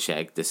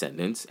Belichick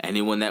descendants.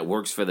 Anyone that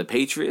works for the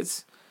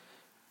Patriots,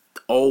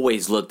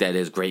 always looked at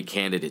as great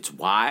candidates.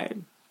 Why?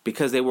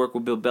 Because they work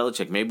with Bill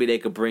Belichick. Maybe they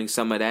could bring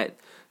some of that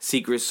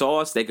secret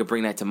sauce. They could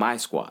bring that to my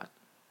squad.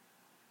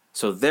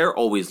 So they're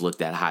always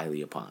looked at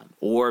highly upon.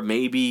 Or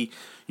maybe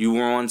you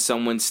were on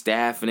someone's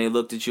staff and they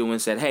looked at you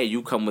and said, hey,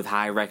 you come with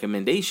high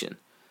recommendation.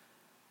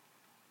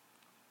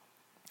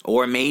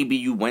 Or maybe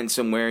you went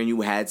somewhere and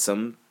you had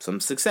some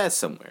success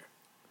somewhere.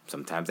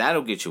 Sometimes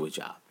that'll get you a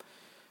job.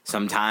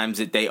 Sometimes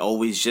they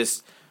always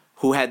just,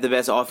 who had the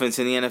best offense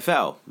in the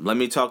NFL? Let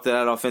me talk to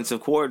that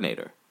offensive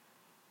coordinator.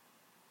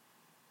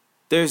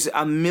 There's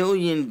a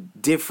million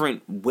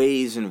different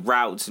ways and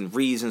routes and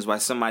reasons why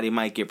somebody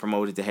might get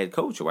promoted to head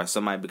coach or why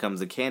somebody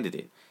becomes a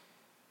candidate.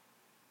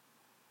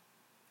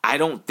 I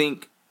don't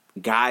think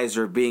guys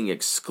are being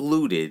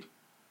excluded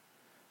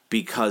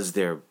because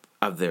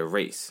of their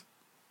race.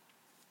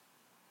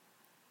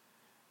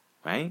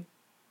 Right?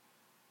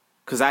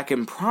 Because I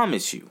can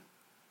promise you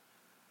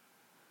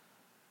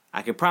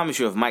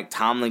if Mike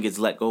Tomlin gets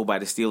let go by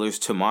the Steelers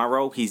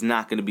tomorrow, he's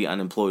not going to be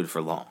unemployed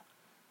for long.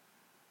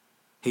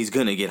 He's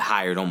going to get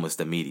hired almost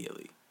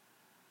immediately.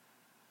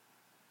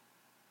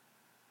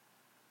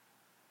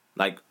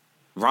 Like,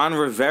 Ron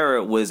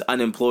Rivera was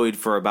unemployed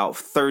for about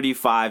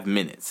 35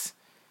 minutes.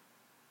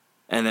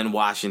 And then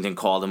Washington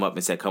called him up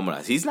and said, come with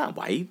us. He's not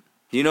white.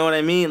 You know what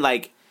I mean?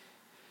 Like,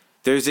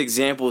 there's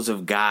examples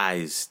of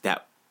guys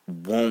that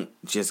won't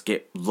just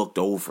get looked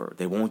over.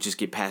 They won't just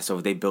get passed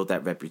over. They build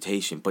that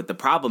reputation. But the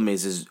problem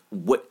is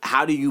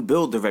how do you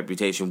build the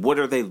reputation? What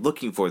are they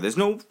looking for? There's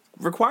no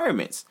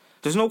requirements.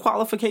 There's no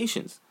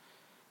qualifications.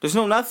 There's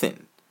no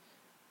nothing.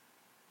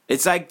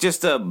 It's like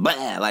just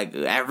like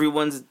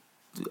everyone's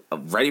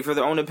ready for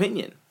their own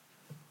opinion.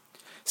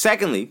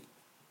 Secondly,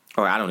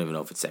 or I don't even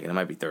know if it's second, it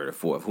might be third or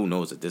fourth. Who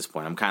knows at this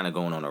point? I'm kind of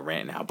going on a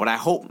rant now, but I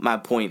hope my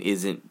point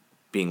isn't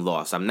being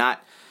lost. I'm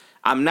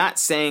not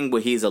saying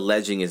what he's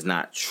alleging is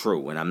not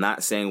true, and I'm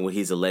not saying what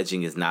he's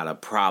alleging is not a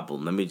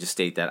problem. Let me just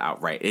state that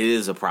outright. It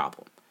is a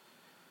problem.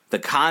 The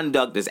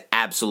conduct is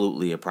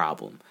absolutely a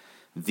problem.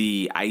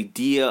 The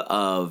idea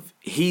of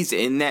he's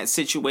in that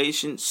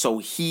situation, so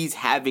he's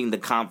having the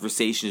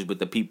conversations with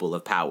the people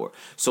of power.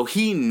 So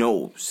he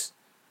knows.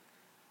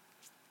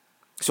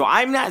 So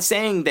I'm not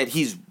saying that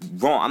he's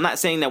wrong. I'm not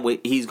saying that what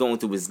he's going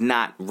through is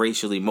not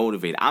racially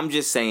motivated. I'm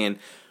just saying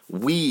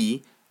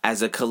we,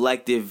 as a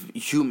collective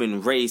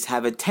human race,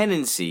 have a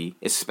tendency,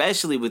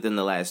 especially within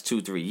the last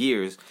 2-3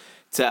 years,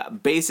 to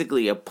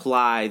basically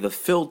apply the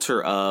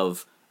filter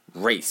of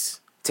race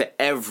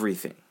to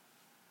everything.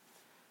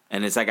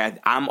 And it's like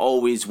I'm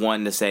always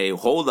one to say,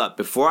 hold up,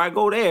 before I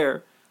go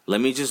there, let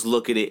me just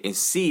look at it and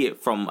see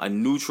it from a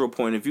neutral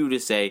point of view to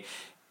say,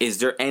 is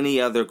there any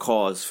other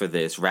cause for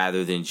this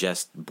rather than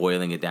just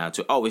boiling it down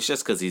to, oh, it's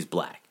just because he's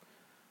black.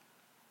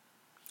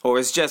 Or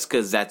it's just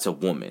because that's a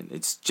woman.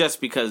 It's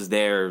just because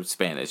they're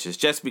Spanish. It's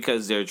just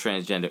because they're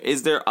transgender.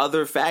 Is there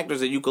other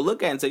factors that you could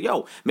look at and say,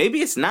 yo, maybe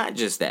it's not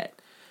just that?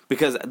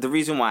 Because the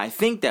reason why I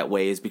think that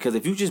way is because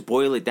if you just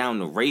boil it down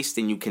to race,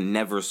 then you can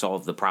never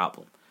solve the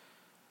problem.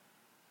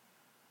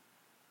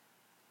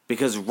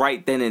 Because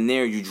right then and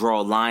there, you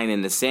draw a line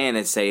in the sand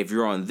and say, if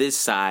you're on this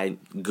side,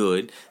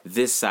 good,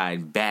 this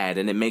side, bad.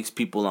 And it makes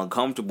people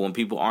uncomfortable and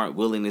people aren't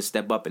willing to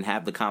step up and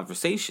have the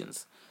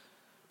conversations.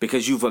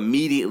 Because you've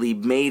immediately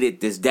made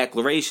it this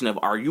declaration of,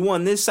 are you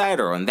on this side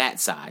or on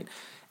that side?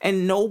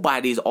 And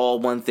nobody's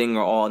all one thing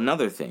or all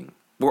another thing.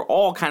 We're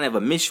all kind of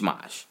a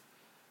mishmash.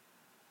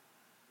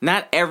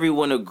 Not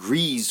everyone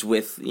agrees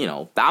with,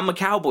 I'm a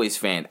Cowboys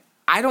fan.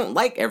 I don't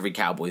like every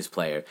Cowboys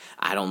player.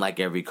 I don't like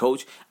every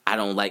coach. I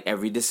don't like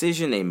every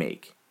decision they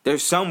make.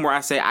 There's some where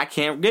I say I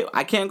can't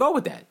go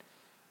with that.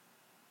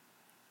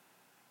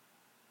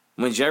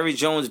 When Jerry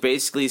Jones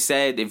basically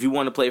said, if you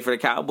want to play for the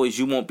Cowboys,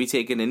 you won't be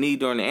taking a knee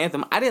during the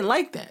anthem, I didn't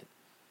like that.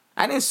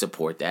 I didn't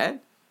support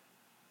that.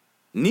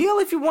 Kneel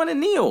if you want to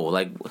kneel.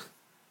 Like,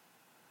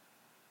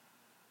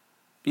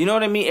 you know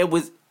what I mean? It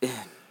was.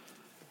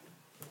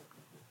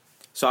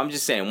 So I'm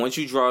just saying, once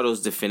you draw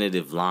those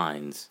definitive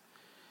lines,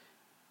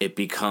 it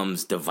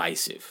becomes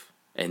divisive.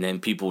 And then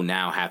people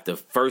now have to,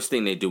 first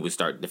thing they do is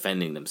start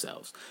defending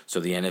themselves. So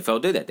the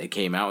NFL did that. They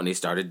came out and they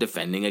started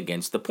defending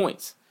against the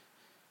points.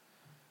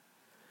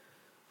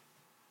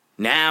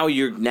 Now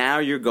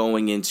you're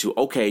going into,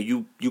 okay,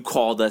 you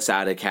called us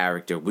out of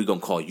character. We're going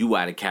to call you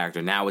out of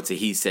character. Now it's a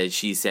he said,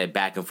 she said,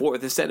 back and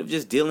forth, instead of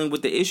just dealing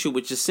with the issue,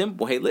 which is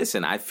simple. Hey,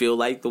 listen, I feel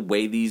like the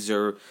way these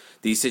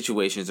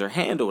situations are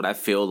handled, I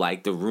feel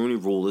like the Rooney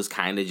Rule is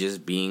kind of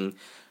just being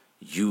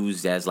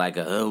used as like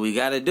we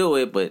got to do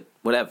it, but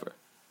whatever.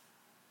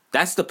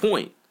 That's the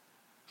point.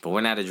 But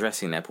we're not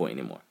addressing that point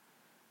anymore.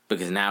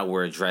 Because now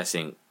we're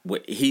addressing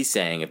what he's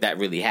saying, if that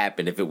really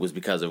happened, if it was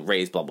because of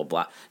race, blah, blah,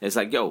 blah. And it's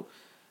like, yo,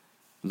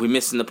 we're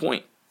missing the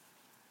point.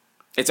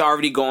 It's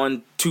already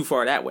gone too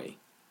far that way.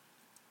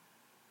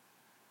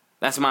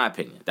 That's my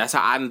opinion. That's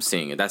how I'm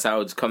seeing it. That's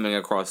how it's coming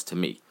across to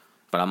me.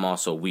 But I'm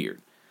also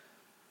weird.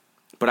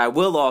 But I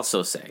will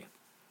also say,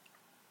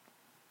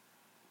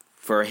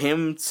 for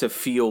him to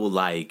feel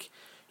like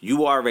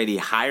you already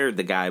hired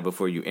the guy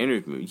before you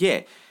interviewed,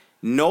 yeah,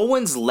 no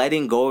one's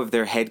letting go of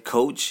their head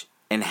coach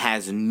and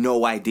has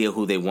no idea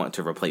who they want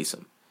to replace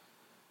him.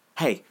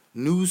 Hey,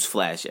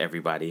 newsflash,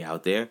 everybody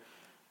out there.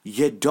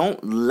 You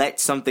don't let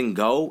something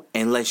go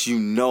unless you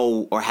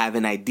know or have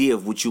an idea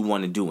of what you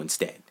want to do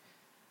instead.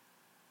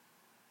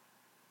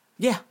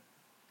 Yeah.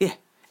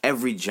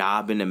 Every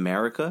job in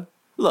America.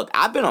 Look,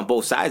 I've been on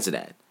both sides of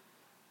that.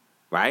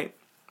 Right?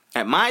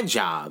 At my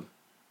job,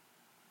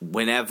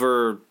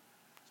 whenever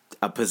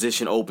a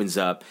position opens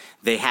up,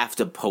 they have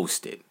to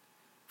post it.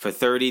 For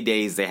 30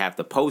 days, they have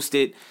to post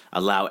it,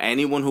 allow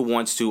anyone who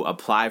wants to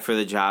apply for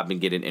the job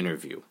and get an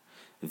interview.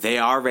 They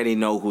already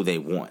know who they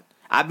want.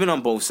 I've been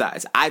on both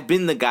sides. I've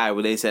been the guy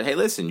where they said, hey,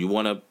 listen, you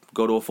want to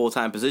go to a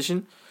full-time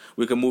position?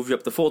 We can move you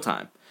up to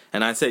full-time.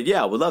 And I said,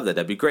 yeah, I would love that.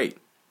 That'd be great.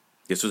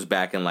 This was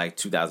back in like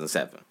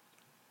 2007.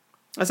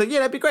 I said, yeah,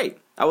 that'd be great.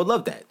 I would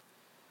love that.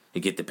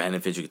 You get the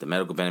benefits, you get the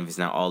medical benefits,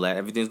 now all that.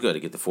 Everything's good.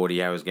 You get the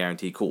 40 hours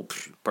guarantee. Cool.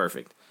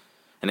 Perfect.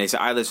 And they said,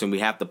 all right, listen, we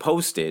have to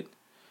post it.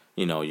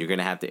 You're going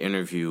to have to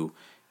interview.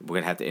 We're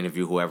going to have to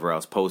interview whoever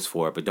else posts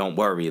for it. But don't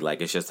worry,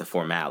 like, it's just a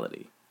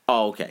formality.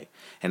 Oh, okay.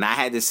 And I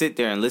had to sit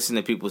there and listen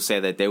to people say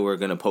that they were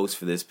going to post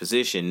for this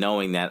position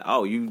knowing that,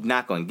 oh, you're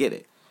not going to get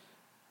it.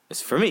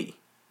 It's for me.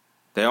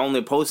 They're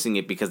only posting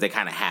it because they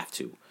kind of have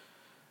to.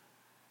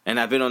 And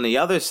I've been on the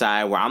other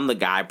side where I'm the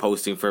guy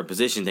posting for a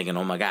position thinking,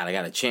 oh, my God, I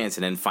got a chance.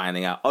 And then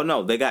finding out, oh,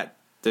 no, they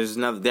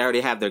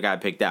already have their guy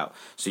picked out.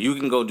 So you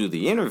can go do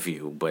the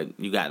interview, but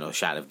you got no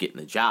shot of getting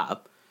the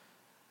job.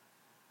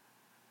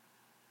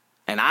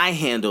 And I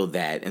handled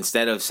that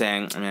instead of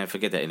saying, man,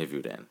 forget that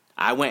interview then.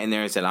 I went in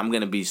there and said, I'm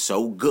going to be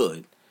so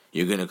good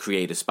You're going to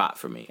create a spot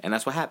for me. And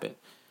that's what happened.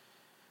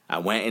 I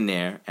went in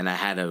there and I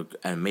had an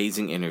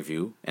amazing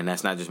interview. And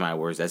that's not just my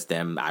words. That's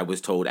them. I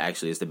was told,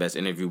 actually, it's the best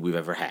interview we've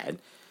ever had.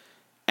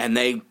 And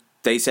they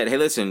said, hey,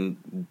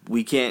 listen,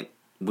 we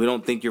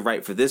don't think you're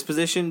right for this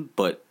position,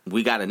 but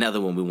we got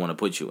another one we want to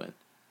put you in.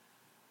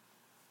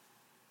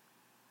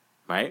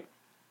 Right?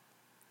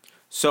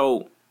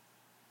 So,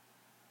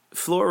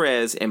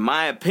 Flores, in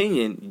my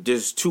opinion,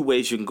 there's two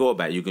ways you can go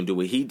about it. You can do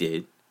what he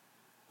did,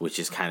 which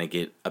is kind of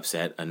get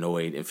upset,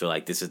 annoyed, and feel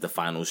like this is the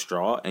final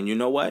straw. And you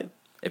know what?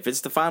 If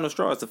it's the final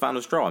straw, it's the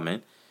final straw,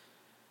 man.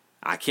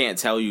 I can't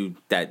tell you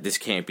that this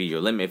can't be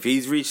your limit. If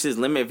he's reached his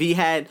limit, if he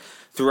had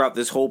throughout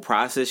this whole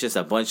process just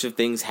a bunch of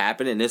things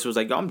happen and this was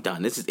like, yo, I'm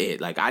done, this is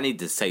it, like I need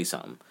to say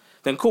something,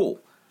 then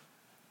cool.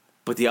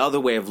 But the other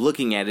way of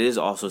looking at it is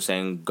also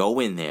saying, go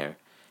in there,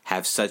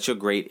 have such a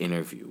great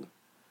interview,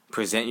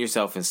 present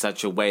yourself in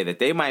such a way that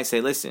they might say,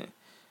 listen,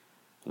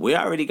 we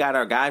already got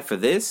our guy for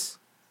this,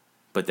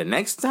 but the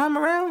next time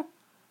around,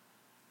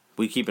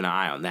 we keeping an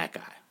eye on that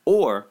guy.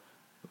 Or,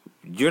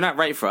 you're not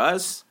right for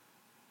us,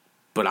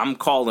 but I'm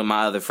calling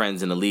my other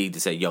friends in the league to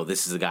say, yo,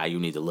 this is a guy you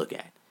need to look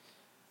at.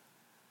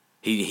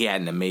 He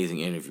had an amazing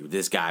interview.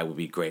 This guy would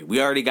be great.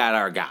 We already got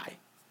our guy.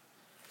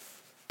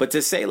 But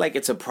to say like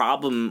it's a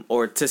problem,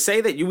 or to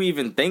say that you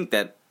even think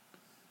that,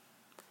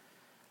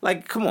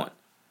 like, come on.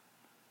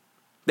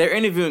 They're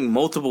interviewing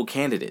multiple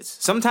candidates.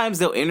 Sometimes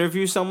they'll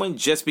interview someone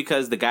just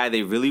because the guy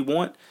they really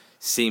want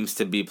seems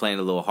to be playing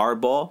a little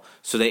hardball.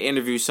 So they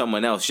interview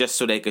someone else just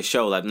so they could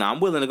show, like, I'm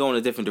willing to go in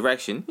a different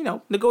direction. You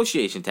know,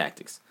 negotiation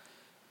tactics.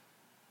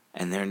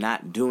 And they're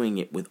not doing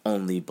it with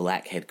only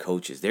black head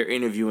coaches. They're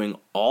interviewing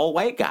all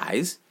white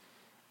guys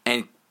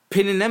and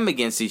pitting them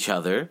against each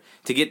other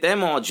to get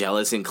them all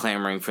jealous and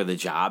clamoring for the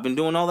job and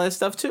doing all that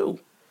stuff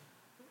too.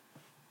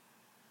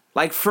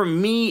 Like, for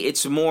me,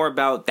 it's more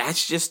about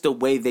that's just the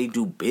way they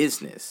do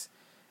business.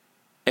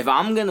 If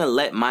I'm going to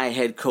let my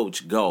head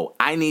coach go,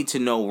 I need to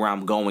know where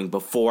I'm going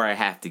before I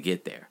have to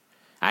get there.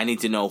 I need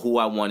to know who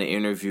I want to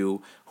interview,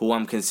 who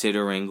I'm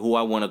considering, who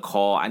I want to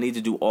call. I need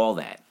to do all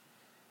that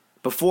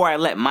before I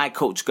let my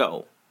coach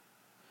go.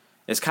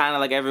 It's kind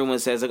of like everyone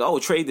says, like, oh,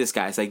 trade this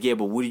guy. It's like, yeah,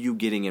 but what are you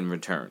getting in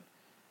return?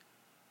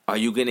 Are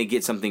you going to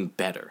get something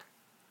better?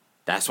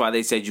 That's why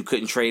they said you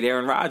couldn't trade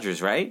Aaron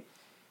Rodgers, right?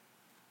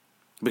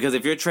 Because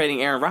if you're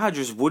trading Aaron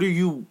Rodgers, what do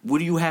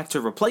you have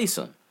to replace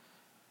him?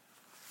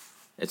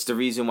 It's the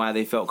reason why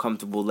they felt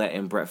comfortable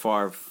letting Brett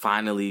Favre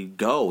finally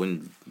go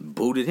and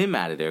booted him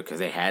out of there, because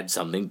they had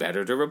something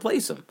better to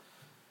replace him.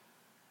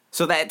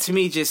 So that, to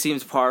me, just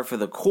seems par for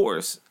the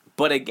course.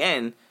 But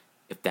again,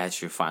 if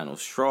that's your final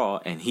straw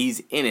and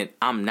he's in it,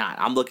 I'm not.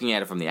 I'm looking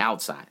at it from the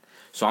outside.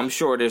 So I'm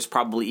sure there's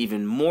probably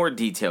even more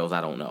details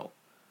I don't know.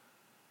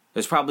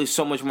 There's probably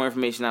so much more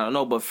information I don't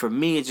know. But for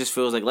me, it just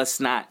feels like let's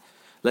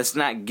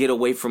not get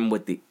away from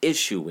what the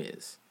issue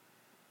is.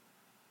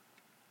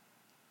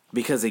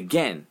 Because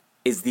again,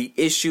 is the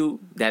issue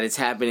that it's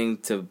happening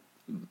to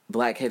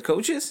black head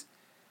coaches?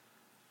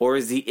 Or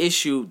is the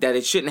issue that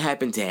it shouldn't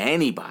happen to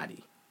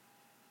anybody?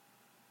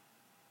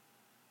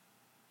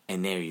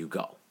 And there you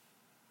go.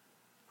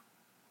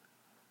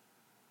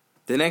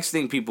 The next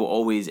thing people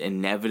always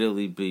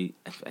inevitably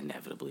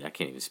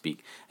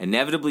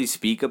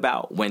speak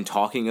about when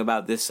talking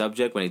about this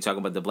subject, when they talk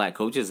about the black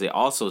coaches, they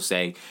also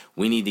say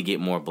we need to get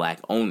more black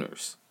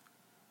owners.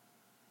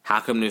 How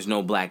come there's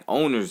no black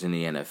owners in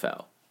the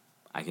NFL?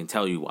 I can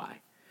tell you why.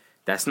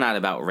 That's not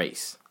about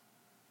race.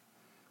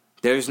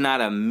 There's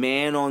not a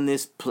man on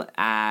this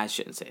I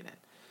shouldn't say that.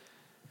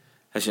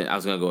 I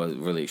was going to go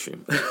really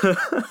extreme.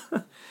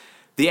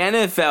 The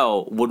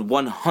NFL would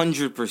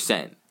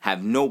 100%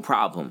 have no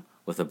problem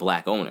with a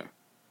black owner.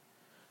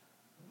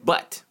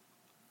 But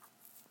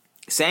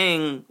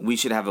saying we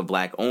should have a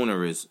black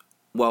owner is,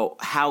 well,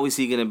 how is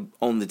he going to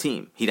own the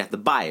team? He'd have to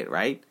buy it,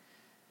 right?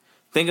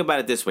 Think about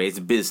it this way. It's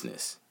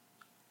business.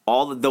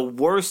 The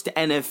worst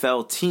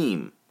NFL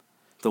team,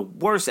 the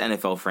worst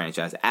NFL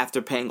franchise, after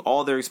paying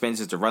all their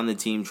expenses to run the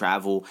team,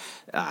 travel,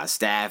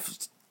 staff,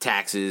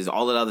 taxes,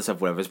 all that other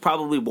stuff, whatever, is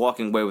probably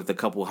walking away with a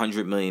couple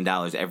 $100 million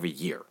every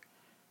year.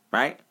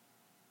 Right?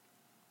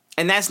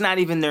 And that's not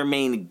even their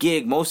main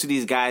gig. Most of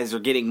these guys are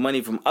getting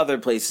money from other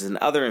places and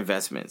other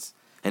investments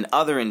and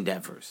other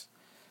endeavors.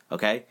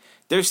 Okay?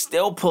 They're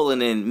still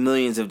pulling in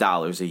millions of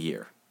dollars a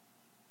year.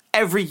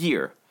 Every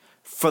year.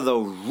 For the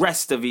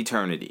rest of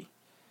eternity.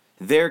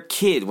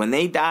 When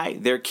they die,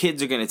 their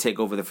kids are going to take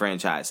over the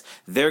franchise.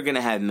 They're going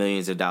to have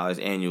millions of dollars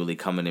annually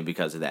coming in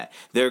because of that.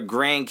 Their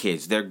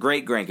grandkids, their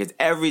great-grandkids,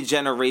 every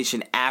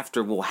generation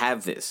after will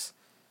have this.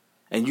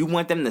 And you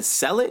want them to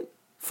sell it?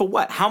 For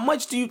what? How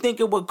much do you think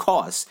it would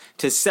cost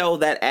to sell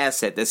that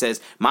asset that says,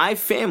 my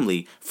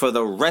family for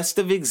the rest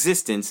of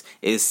existence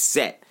is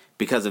set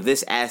because of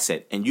this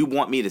asset, and you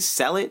want me to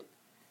sell it?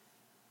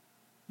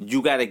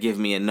 You got to give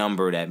me a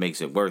number that makes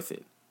it worth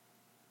it.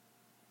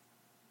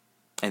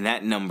 And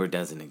that number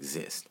doesn't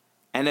exist.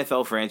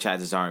 NFL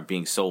franchises aren't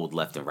being sold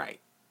left and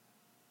right.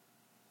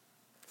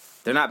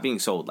 They're not being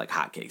sold like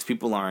hotcakes.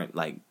 People aren't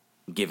like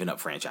giving up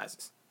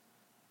franchises.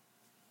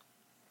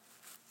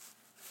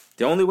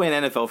 The only way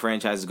an NFL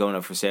franchise is going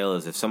up for sale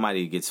is if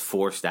somebody gets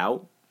forced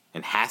out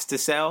and has to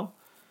sell,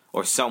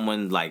 or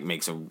someone like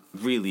makes a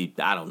really,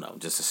 I don't know,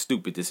 just a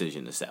stupid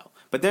decision to sell.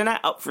 But they're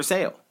not up for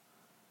sale.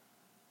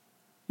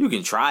 You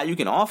can try, you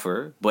can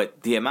offer,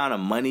 but the amount of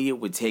money it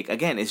would take,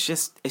 again, it's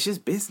just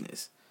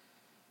business.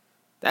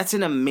 That's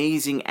an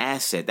amazing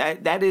asset.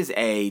 That is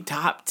a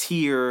top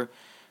tier,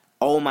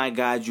 oh my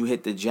God, you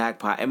hit the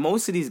jackpot. And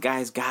most of these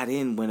guys got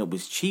in when it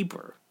was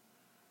cheaper.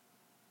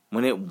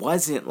 When it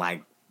wasn't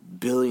like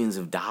billions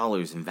of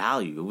dollars in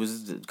value. It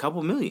was a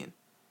couple million.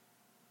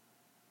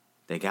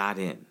 They got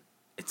in.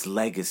 It's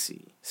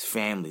legacy. It's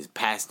family. It's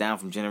passed down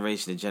from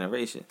generation to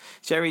generation.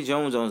 Jerry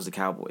Jones owns the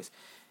Cowboys.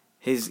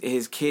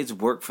 His kids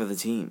work for the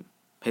team.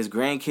 His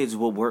grandkids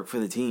will work for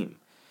the team.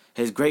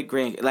 His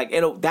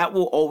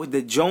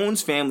the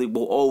Jones family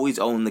will always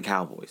own the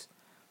Cowboys.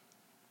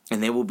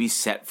 And they will be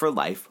set for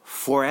life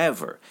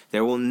forever.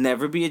 There will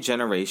never be a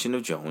generation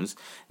of Jones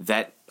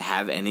that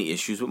have any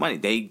issues with money.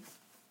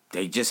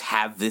 They just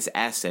have this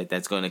asset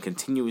that's going to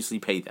continuously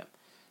pay them.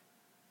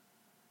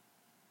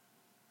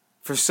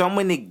 For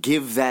someone to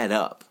give that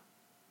up,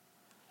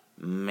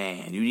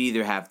 man, you'd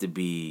either have to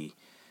be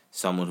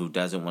someone who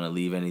doesn't want to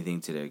leave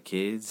anything to their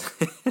kids,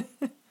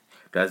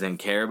 doesn't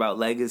care about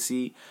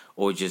legacy,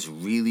 or just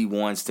really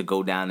wants to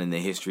go down in the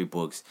history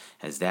books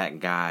as that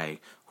guy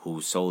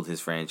who sold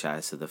his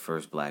franchise to the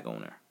first black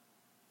owner.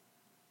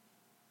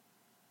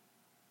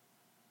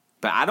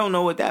 But I don't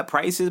know what that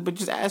price is, but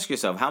just ask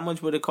yourself, how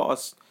much would it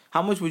cost?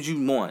 How much would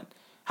you want?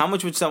 How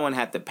much would someone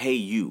have to pay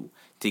you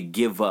to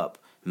give up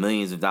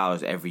millions of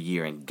dollars every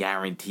year in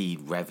guaranteed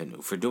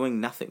revenue for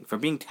doing nothing, for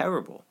being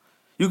terrible?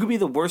 You could be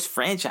the worst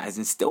franchise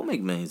and still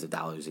make millions of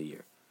dollars a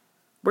year.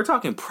 We're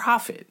talking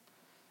profit.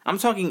 I'm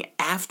talking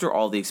after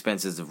all the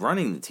expenses of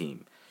running the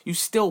team. You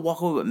still walk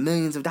away with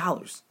millions of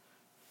dollars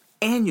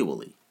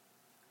annually.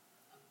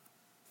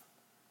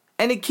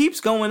 And it keeps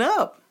going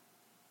up.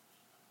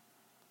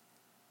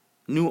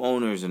 New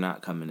owners are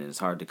not coming in. It's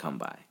hard to come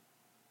by.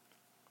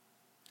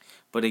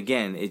 But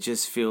again, it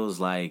just feels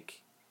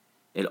like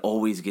it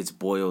always gets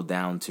boiled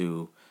down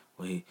to,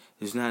 wait,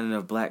 there's not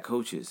enough black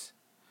coaches.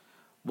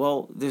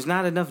 Well, there's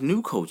not enough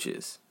new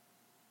coaches.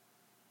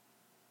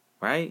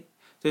 Right?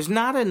 There's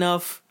not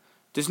enough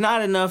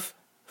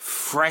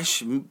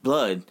fresh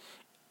blood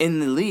in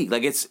the league.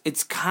 Like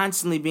it's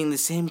constantly being the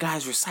same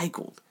guys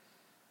recycled.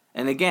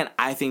 And again,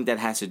 I think that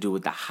has to do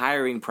with the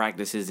hiring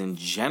practices in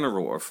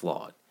general are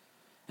flawed.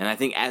 And I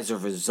think as a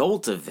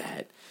result of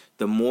that,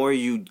 the more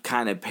you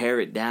kind of pare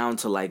it down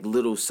to like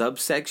little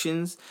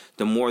subsections,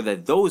 the more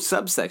that those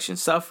subsections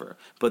suffer.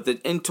 But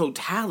in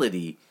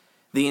totality,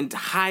 the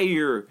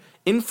entire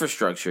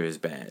infrastructure is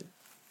bad.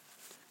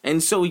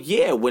 And so,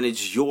 yeah, when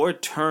it's your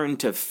turn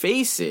to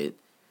face it,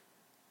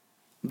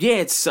 yeah,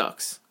 it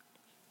sucks.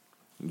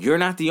 You're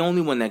not the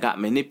only one that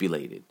got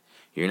manipulated.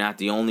 You're not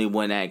the only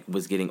one that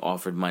was getting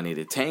offered money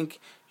to tank.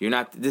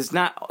 It's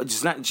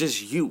not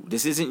just you.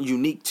 This isn't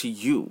unique to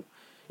you.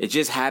 It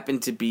just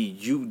happened to be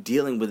you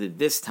dealing with it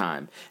this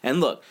time. And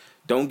look,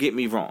 don't get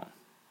me wrong.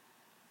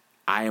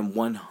 I am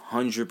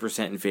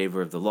 100% in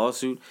favor of the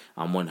lawsuit.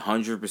 I'm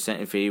 100%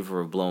 in favor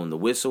of blowing the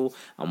whistle.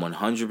 I'm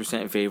 100%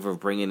 in favor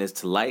of bringing this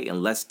to light,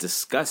 and let's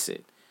discuss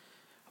it.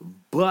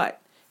 But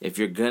if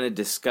you're going to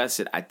discuss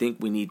it, I think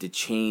we need to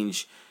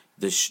change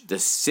the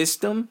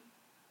system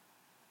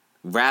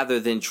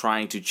rather than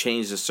trying to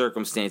change the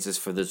circumstances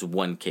for this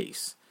one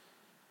case.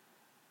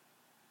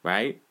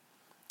 Right?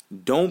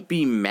 Don't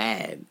be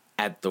mad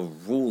at the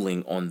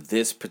ruling on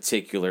this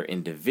particular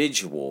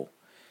individual.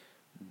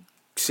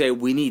 Say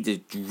we need to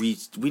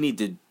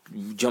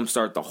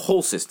jumpstart the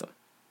whole system.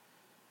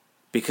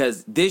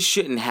 Because this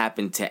shouldn't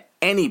happen to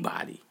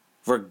anybody,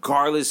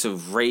 regardless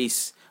of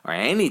race or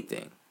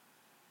anything.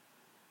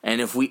 And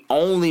if we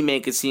only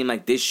make it seem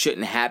like this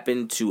shouldn't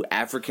happen to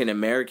African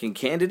American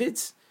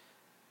candidates,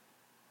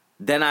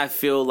 then I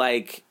feel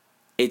like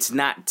it's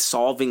not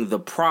solving the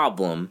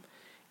problem.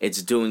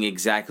 It's doing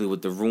exactly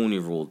what the Rooney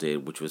Rule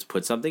did, which was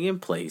put something in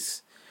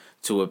place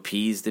to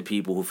appease the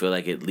people who feel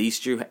like at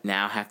least you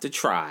now have to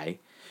try.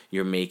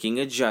 You're making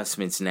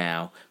adjustments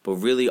now, but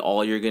really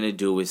all you're going to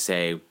do is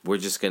say, we're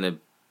just going to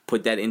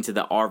put that into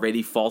the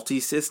already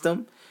faulty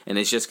system, and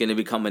it's just going to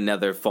become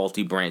another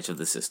faulty branch of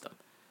the system.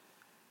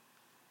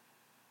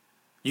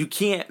 You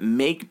can't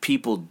make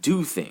people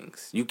do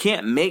things. You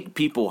can't make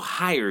people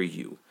hire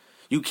you.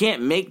 You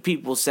can't make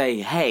people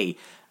say, hey,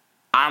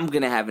 I'm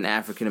going to have an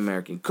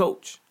African-American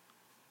coach.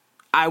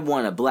 I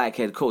want a black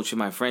head coach in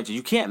my franchise.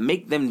 You can't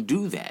make them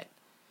do that.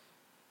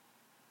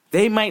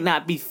 They might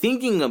not be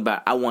thinking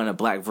about, I want a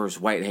black versus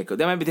white head coach.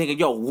 They might be thinking,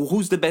 yo,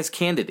 who's the best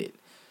candidate?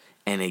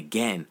 And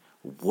again,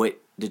 what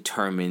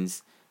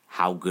determines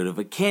how good of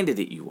a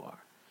candidate you are?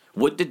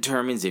 What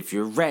determines if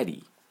you're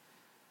ready?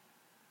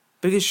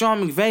 Because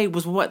Sean McVay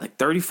was what, like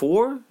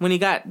 34 when he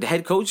got the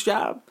head coach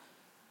job?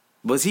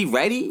 Was he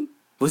ready?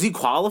 Was he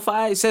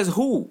qualified? It says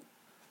who?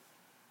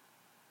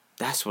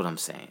 That's what I'm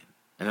saying.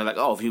 And they're like,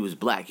 oh, if he was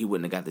black, he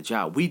wouldn't have got the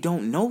job. We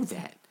don't know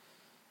that.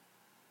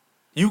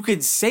 You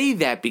could say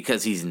that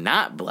because he's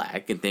not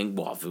black and think,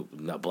 well,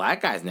 the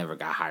black guys never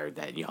got hired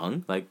that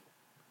young. Like,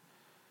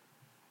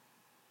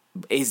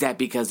 is that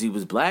because he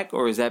was black,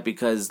 or is that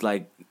because,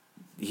 like,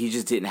 he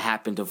just didn't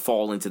happen to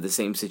fall into the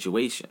same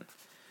situation?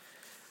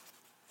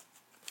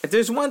 If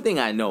there's one thing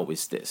I know,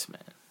 it's this,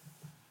 man.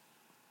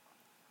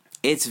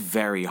 It's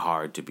very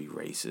hard to be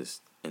racist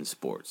in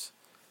sports.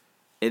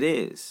 It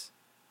is.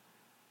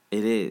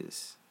 It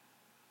is.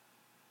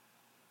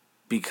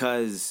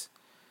 Because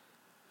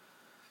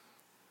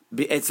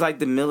it's like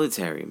the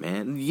military,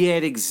 man. Yeah,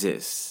 it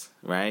exists,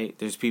 right?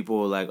 There's people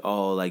who are like,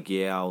 oh, like,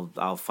 yeah,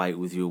 I'll fight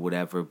with you or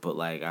whatever, but,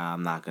 like,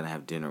 I'm not going to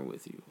have dinner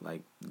with you.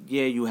 Like,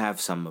 yeah, you have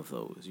some of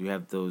those. You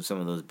have some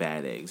of those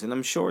bad eggs. And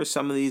I'm sure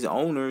some of these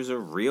owners are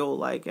real,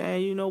 like,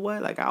 hey, you know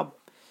what? Like, I'll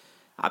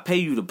pay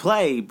you to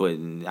play, but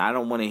I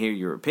don't want to hear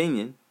your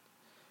opinion.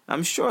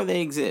 I'm sure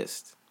they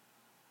exist.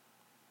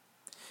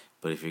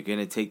 But if you're going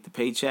to take the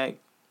paycheck,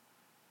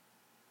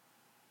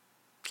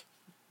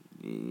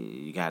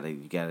 you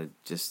gotta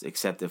just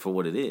accept it for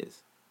what it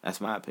is.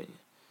 That's my opinion.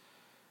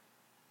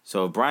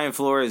 So if Brian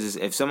Flores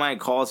if somebody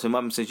calls him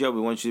up and says, yo,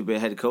 we want you to be a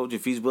head coach,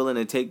 if he's willing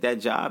to take that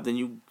job, then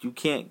you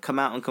can't come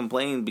out and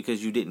complain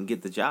because you didn't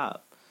get the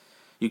job.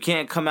 You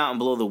can't come out and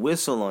blow the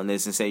whistle on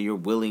this and say you're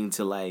willing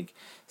to, like,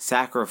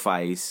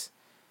 sacrifice.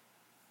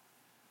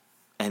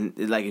 And,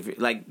 like, if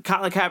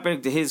Colin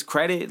Kaepernick, to his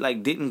credit,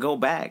 like, didn't go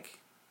back.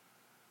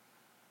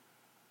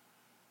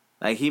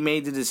 Like, he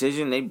made the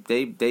decision,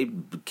 they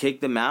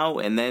kicked him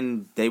out, and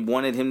then they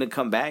wanted him to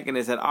come back, and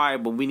they said, all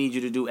right, but we need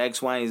you to do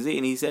X, Y, and Z,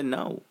 and he said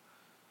no.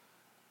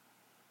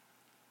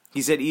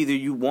 He said, either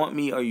you want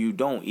me or you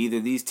don't. Either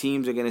these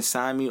teams are going to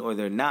sign me or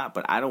they're not,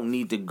 but I don't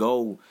need to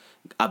go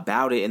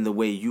about it in the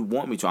way you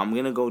want me to. I'm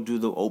going to go do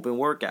the open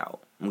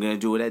workout. I'm going to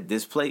do it at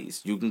this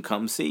place. You can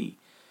come see.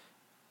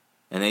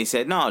 And they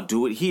said, no,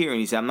 do it here. And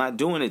he said, I'm not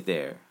doing it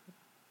there.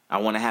 I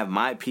want to have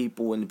my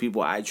people and the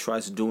people I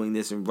trust doing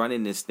this and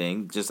running this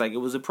thing just like it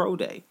was a pro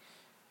day.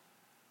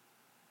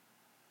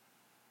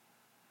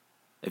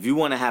 If you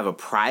want to have a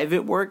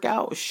private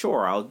workout,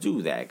 sure, I'll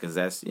do that because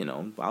that's,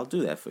 I'll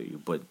do that for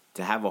you. But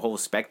to have a whole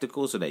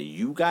spectacle so that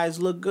you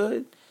guys look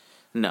good,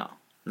 no,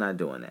 not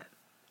doing that.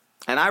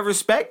 And I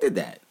respected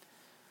that.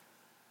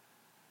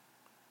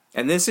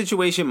 And this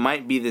situation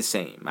might be the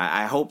same.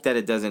 I hope that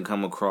it doesn't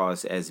come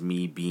across as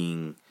me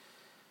being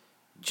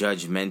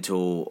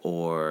judgmental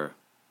or,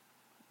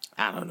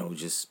 I don't know,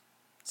 just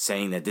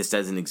saying that this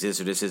doesn't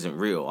exist or this isn't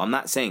real. I'm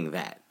not saying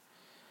that.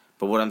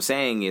 But what I'm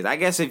saying is, I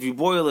guess if you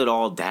boil it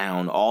all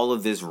down, all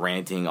of this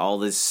ranting, all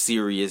this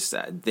serious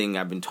thing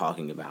I've been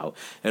talking about,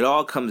 it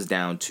all comes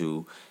down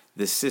to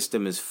the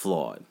system is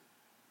flawed,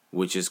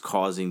 which is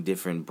causing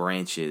different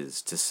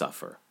branches to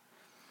suffer.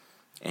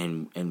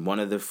 And one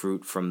of the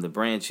fruit from the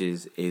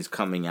branches is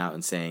coming out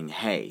and saying,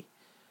 hey,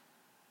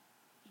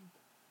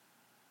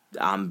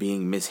 I'm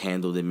being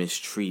mishandled and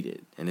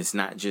mistreated. And it's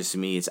not just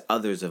me, it's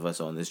others of us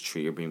on this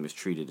tree are being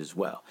mistreated as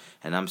well.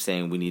 And I'm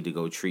saying we need to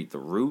go treat the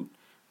root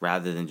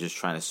rather than just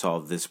trying to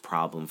solve this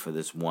problem for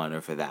this one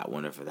or for that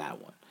one or for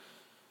that one.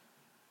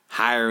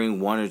 Hiring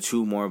one or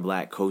two more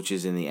black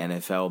coaches in the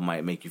NFL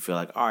might make you feel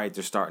like, all right,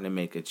 they're starting to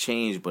make a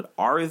change, but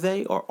are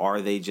they, or are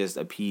they just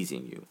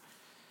appeasing you?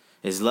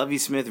 Is Lovie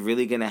Smith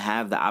really going to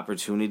have the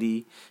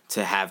opportunity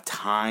to have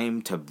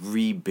time to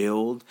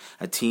rebuild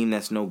a team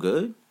that's no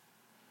good?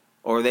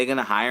 Or are they going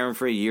to hire him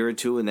for a year or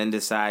two and then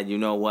decide, you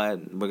know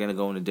what, we're going to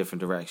go in a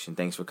different direction.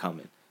 Thanks for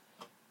coming.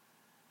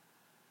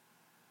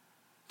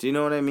 Do you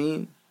know what I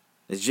mean?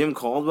 Is Jim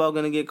Caldwell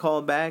going to get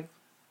called back?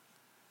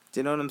 Do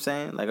you know what I'm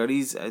saying? Like,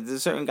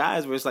 there's certain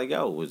guys where it's like,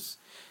 yo, is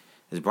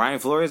Brian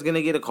Flores going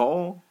to get a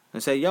call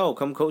and say, yo,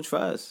 come coach for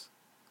us?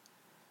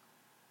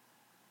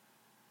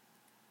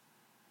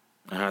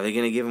 And are they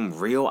going to give him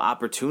real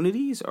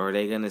opportunities? Or are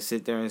they going to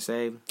sit there and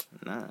say,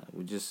 nah,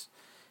 we're just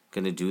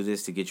going to do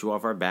this to get you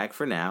off our back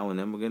for now, and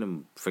then we're going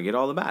to forget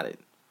all about it?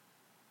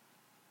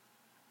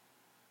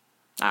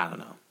 I don't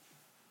know.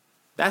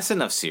 That's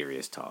enough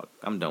serious talk.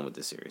 I'm done with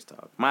the serious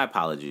talk. My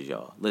apologies,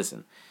 y'all.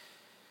 Listen,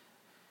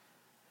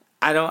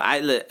 I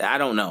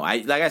don't know.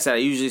 Like I said, I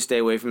usually stay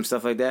away from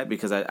stuff like that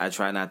because I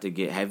try not to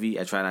get heavy.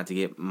 I try not to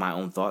get my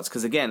own thoughts.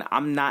 Because, again,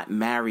 I'm not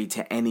married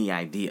to any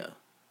idea.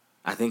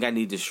 I think I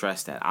need to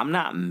stress that. I'm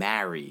not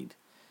married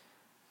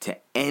to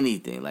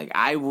anything. Like,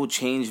 I will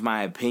change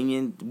my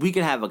opinion. We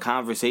can have a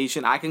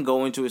conversation. I can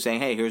go into it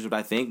saying, hey, here's what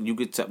I think.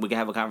 We can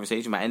have a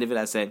conversation. By the end of it,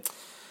 I said,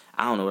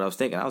 I don't know what I was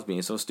thinking. I was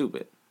being so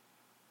stupid.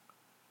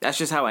 That's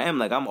just how I am.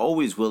 Like, I'm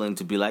always willing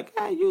to be like,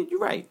 you're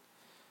right.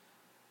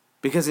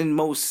 Because in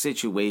most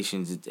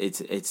situations,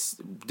 it's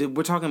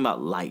we're talking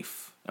about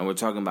life and we're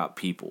talking about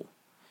people,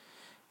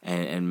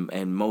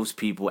 and most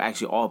people,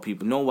 actually all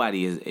people,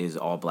 nobody is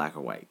all black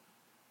or white,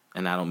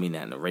 and I don't mean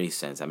that in a race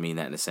sense. I mean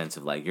that in the sense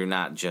of, like, you're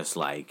not just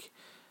like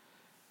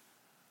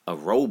a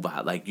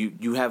robot. Like,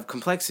 you have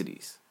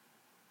complexities.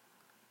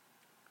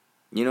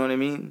 You know what I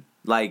mean?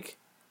 Like,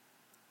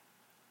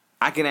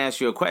 I can ask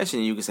you a question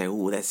and you can say,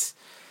 "Oh,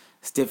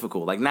 It's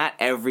difficult. Like, not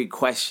every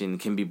question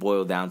can be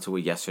boiled down to a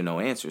yes or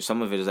no answer.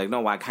 Some of it is like,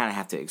 no, I kind of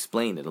have to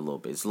explain it a little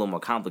bit. It's a little more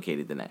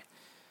complicated than that.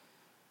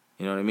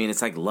 You know what I mean?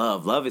 It's like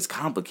love. Love is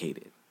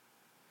complicated.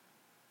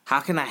 How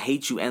can I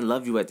hate you and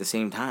love you at the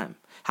same time?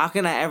 How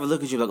can I ever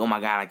look at you like, oh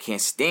my God, I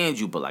can't stand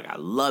you, but like, I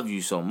love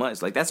you so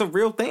much? Like, that's a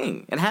real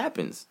thing. It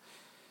happens.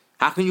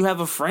 How can you have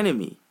a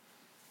frenemy?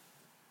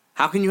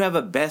 How can you have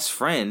a best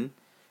friend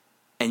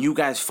and you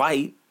guys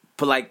fight,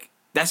 but like,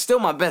 that's still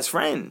my best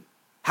friend?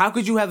 How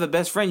could you have a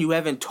best friend you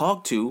haven't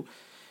talked to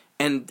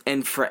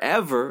and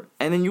forever,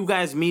 and then you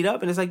guys meet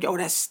up and it's like, yo,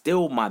 that's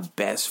still my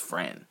best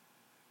friend?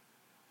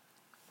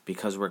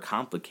 Because we're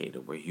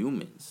complicated. We're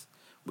humans.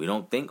 We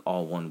don't think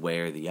all one way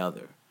or the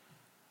other.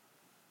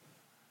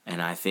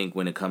 And I think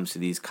when it comes to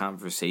these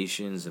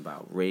conversations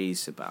about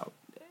race, about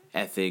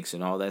ethics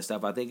and all that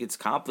stuff, I think it's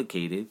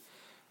complicated.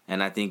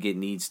 And I think it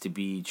needs to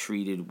be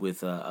treated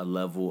with a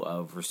level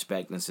of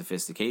respect and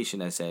sophistication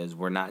that says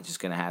we're not just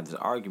going to have this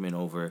argument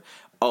over,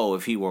 oh,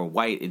 if he were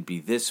white, it'd be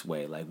this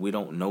way. Like, we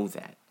don't know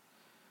that.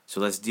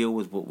 So let's deal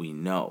with what we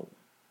know.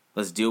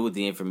 Let's deal with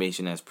the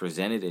information that's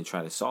presented and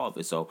try to solve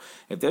it. So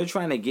if they're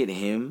trying to get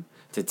him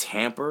to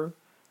tamper,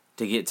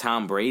 to get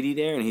Tom Brady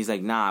there, and he's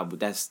like, nah,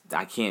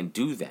 I can't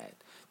do that,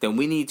 then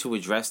we need to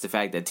address the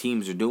fact that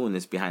teams are doing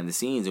this behind the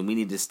scenes, and we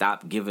need to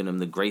stop giving them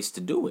the grace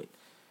to do it.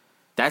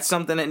 That's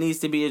something that needs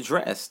to be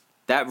addressed.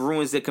 That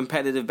ruins the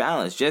competitive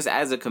balance. Just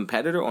as a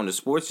competitor on the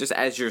sports, just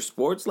as your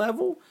sports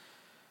level,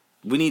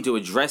 we need to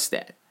address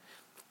that.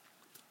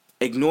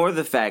 Ignore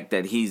the fact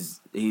that he's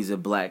a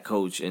black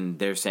coach and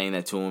they're saying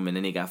that to him, and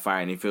then he got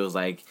fired and he feels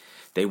like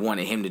they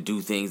wanted him to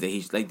do things that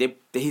he's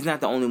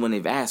not the only one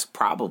they've asked.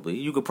 Probably.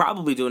 You could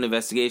probably do an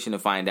investigation to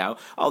find out,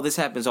 oh, this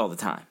happens all the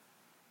time.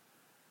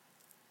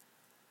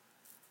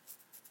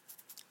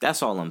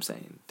 That's all I'm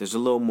saying. There's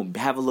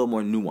have a little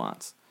more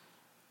nuance.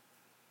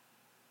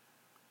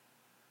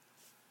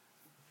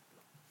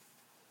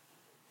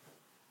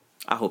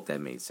 I hope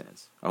that made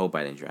sense. I hope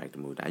I didn't drag the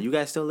mood down. You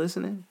guys still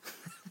listening?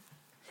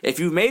 If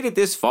you made it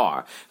this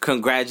far,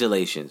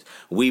 congratulations.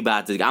 I'm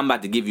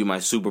about to give you my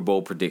Super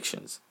Bowl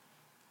predictions.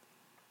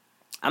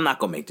 I'm not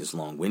going to make this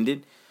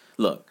long-winded.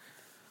 Look,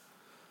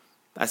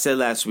 I said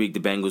last week the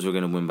Bengals were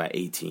going to win by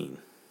 18.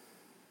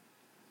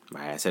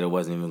 Right? I said it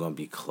wasn't even going to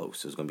be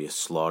close. It was going to be a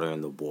slaughter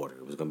in the water.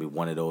 It was going to be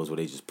one of those where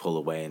they just pull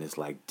away and it's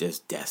like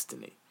just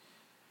destiny.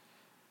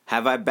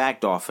 Have I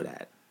backed off of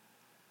that?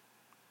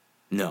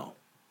 No.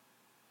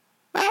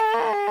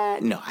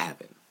 No, I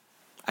haven't.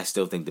 I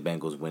still think the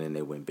Bengals win and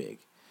they win big.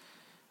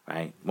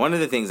 Right? One of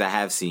the things I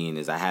have seen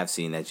that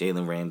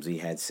Jalen Ramsey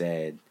had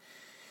said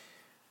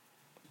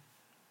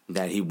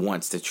that he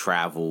wants to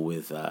travel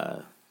with,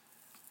 I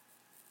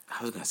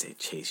was going to say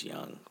Chase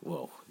Young.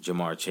 Well,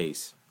 Jamar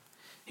Chase.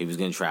 He was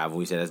going to travel.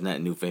 He said that's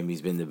nothing new for him.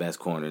 He's been the best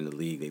corner in the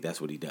league. Like, that's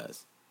what he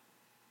does.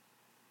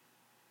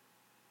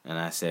 And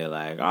I said,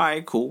 like, all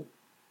right, cool.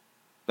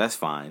 That's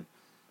fine.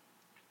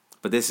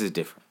 But this is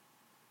different.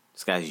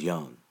 This guy's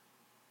young.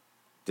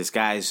 This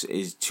guy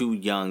is too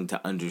young to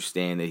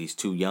understand that he's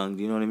too young.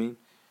 Do you know what I mean?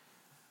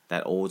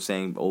 That old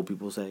saying old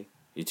people say.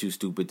 You're too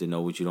stupid to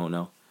know what you don't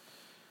know.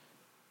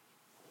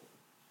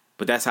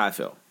 But that's how I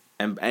feel.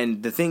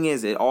 And the thing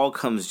is, it all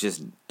comes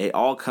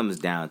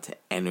down to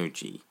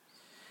energy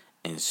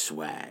and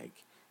swag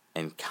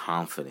and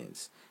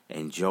confidence.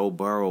 And Joe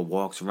Burrow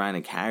walks around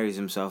and carries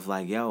himself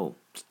like, yo,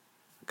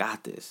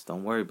 got this.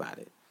 Don't worry about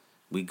it.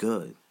 We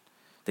good.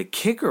 The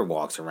kicker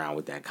walks around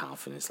with that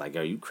confidence. Like,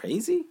 are you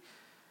crazy?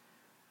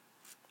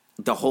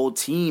 The whole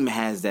team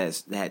has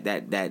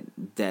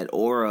that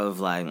aura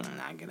of like,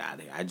 nah, get out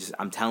of here.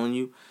 I'm telling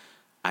you,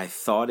 I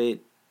thought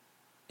it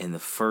in the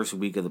first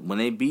week when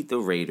they beat the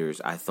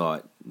Raiders. I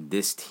thought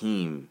this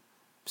team,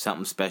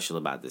 something special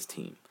about this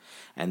team.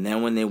 And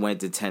then when they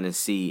went to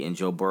Tennessee and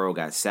Joe Burrow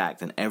got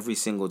sacked, and every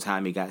single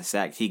time he got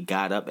sacked, he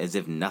got up as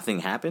if nothing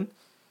happened.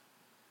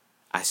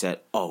 I said,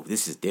 oh,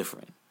 this is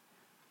different.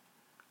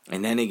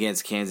 And then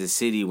against Kansas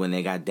City, when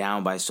they got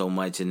down by so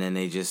much, and then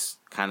they just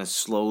kind of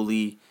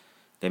slowly,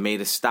 they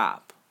made a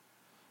stop.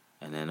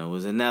 And then it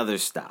was another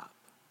stop.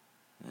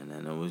 And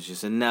then it was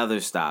just another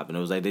stop. And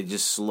it was like they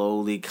just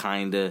slowly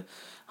kind of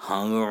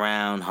hung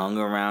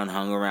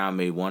around,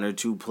 made one or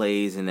two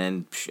plays, and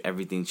then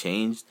everything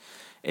changed.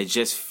 It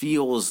just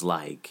feels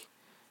like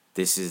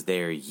this is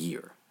their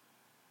year.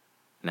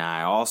 Now,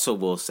 I also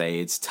will say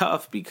it's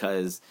tough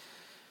because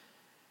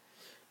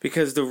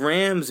the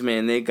Rams,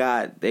 man, they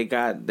got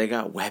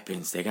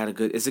weapons.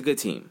 It's a good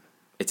team.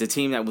 It's a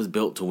team that was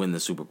built to win the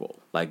Super Bowl.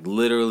 Like,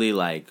 literally,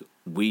 like,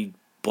 we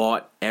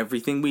bought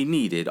everything we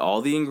needed,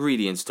 all the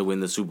ingredients to win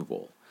the Super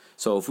Bowl.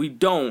 So if we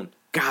don't,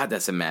 God,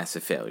 that's a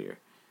massive failure.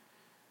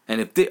 And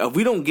if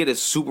we don't get a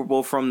Super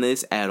Bowl from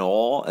this at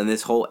all, and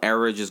this whole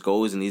era just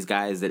goes, and these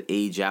guys that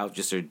age out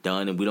just are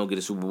done, and we don't get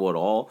a Super Bowl at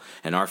all,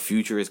 and our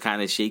future is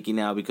kind of shaky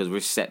now because we're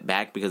set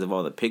back because of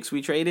all the picks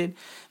we traded,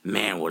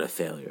 man, what a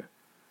failure.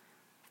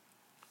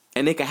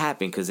 And it can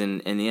happen because in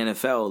the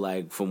NFL,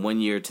 like, from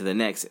one year to the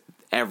next,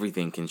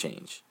 everything can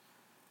change.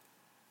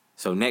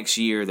 So next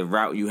year, the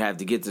route you have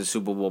to get to the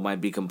Super Bowl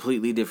might be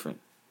completely different.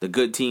 The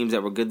good teams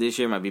that were good this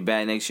year might be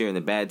bad next year, and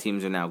the bad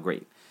teams are now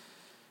great.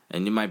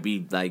 And you might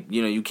be like,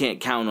 you can't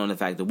count on the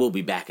fact that we'll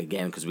be back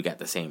again because we got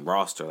the same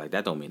roster. Like,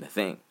 that don't mean a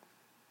thing.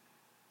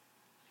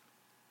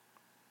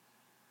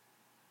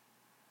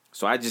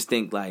 So I just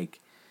think, like,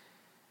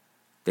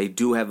 they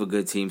do have a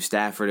good team.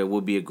 Stafford, it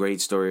would be a great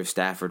story if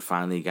Stafford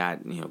finally got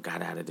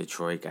out of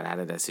Detroit, got out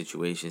of that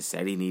situation,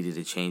 said he needed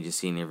to change the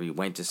scenery,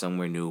 went to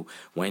somewhere new,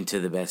 went to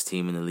the best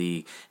team in the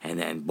league, and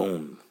then,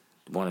 boom,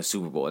 won a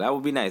Super Bowl. That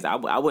would be nice. I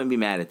wouldn't be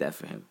mad at that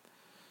for him.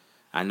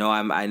 I know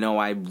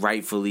I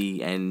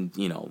rightfully and,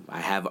 I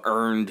have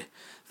earned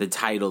the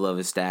title of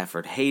a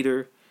Stafford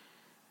hater.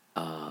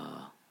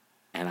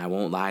 And I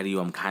won't lie to you,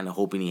 I'm kind of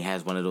hoping he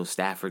has one of those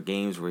Stafford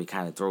games where he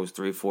kind of throws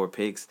 3 or 4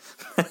 picks.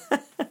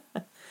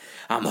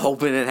 I'm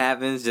hoping it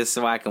happens just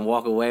so I can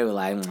walk away with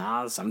like,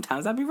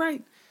 sometimes I'll be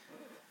right.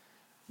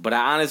 But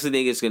I honestly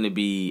think it's going to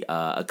be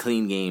a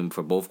clean game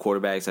for both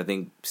quarterbacks. I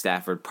think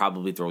Stafford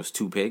probably throws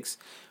 2 picks,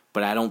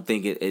 but I don't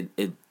think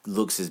it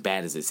looks as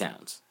bad as it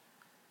sounds.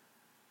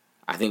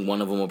 I think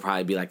one of them will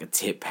probably be like a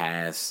tip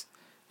pass,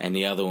 and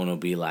the other one will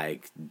be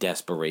like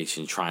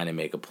desperation trying to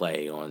make a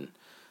play on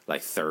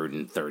like 3rd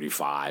and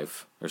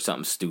 35 or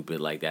something stupid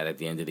like that at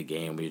the end of the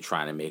game where you're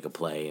trying to make a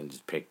play and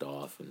just picked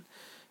off. And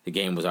the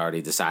game was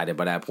already decided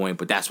by that point,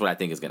 but that's what I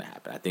think is going to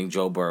happen. I think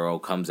Joe Burrow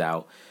comes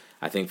out.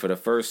 I think for the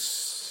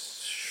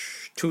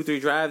first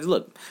 2-3 drives,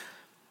 look,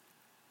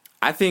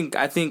 I think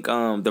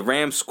the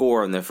Rams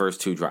score on their first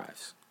 2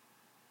 drives.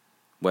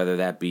 Whether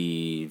that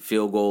be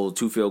field goal,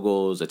 2 field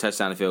goals, a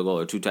touchdown, a field goal,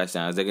 or 2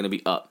 touchdowns, they're going to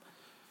be up.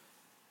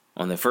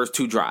 On their first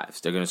 2 drives,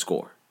 they're going to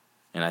score.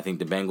 And I think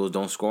the Bengals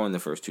don't score on the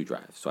first 2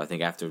 drives. So I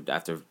think after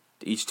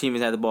each team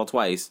has had the ball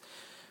twice,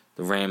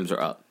 the Rams are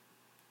up.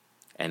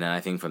 And then I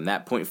think from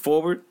that point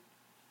forward,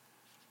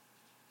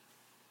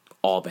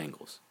 all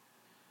Bengals.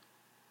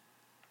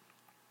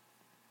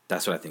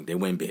 That's what I think. They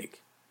win big.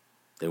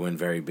 They win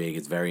very big.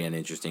 It's very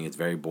uninteresting. It's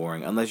very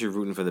boring, unless you're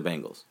rooting for the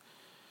Bengals.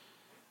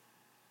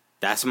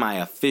 That's my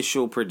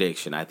official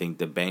prediction. I think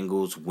the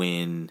Bengals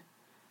win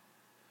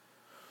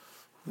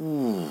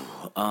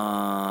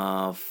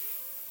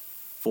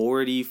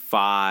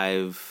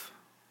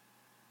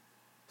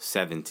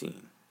 45-17.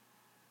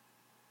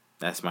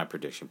 That's my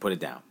prediction. Put it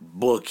down.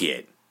 Book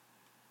it.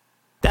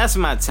 That's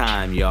my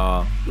time,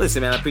 y'all.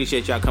 Listen, man, I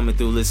appreciate y'all coming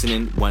through,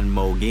 listening one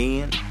more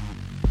again.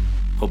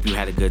 Hope you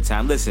had a good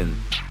time. Listen,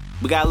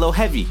 we got a little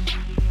heavy.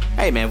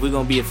 Hey, man, if we're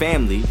going to be a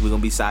family, we're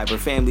going to be cyber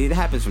family. It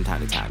happens from time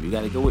to time. You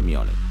got to go with me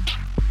on it.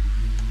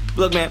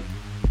 Look, man,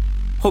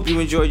 hope you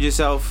enjoyed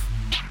yourself.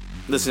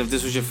 Listen, if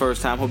this was your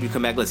first time, hope you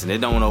come back. Listen, it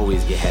don't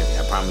always get heavy.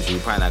 I promise you,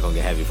 we're probably not going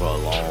to get heavy for a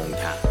long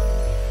time.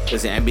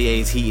 Listen,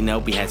 NBA's heating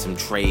up. We had some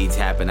trades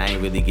happen. I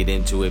ain't really get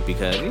into it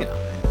because,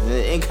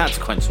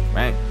 inconsequential,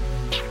 right?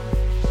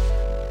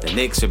 The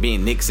Knicks are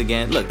being Knicks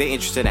again. Look, they're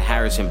interested in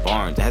Harrison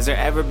Barnes. Has there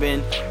ever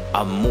been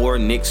a more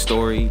Knicks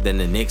story than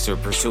the Knicks are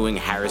pursuing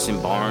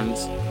Harrison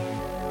Barnes?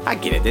 I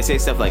get it. They say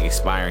stuff like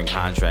expiring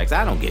contracts.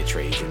 I don't get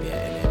trades in the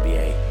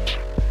NBA.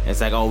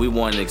 It's like, we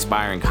want an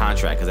expiring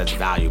contract because that's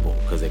valuable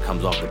because it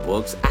comes off the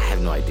books. I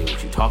have no idea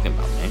what you're talking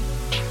about, man.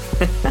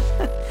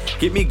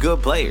 Get me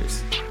good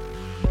players.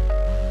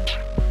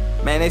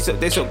 Man, they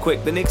so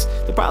quick.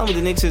 The problem with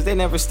the Knicks is they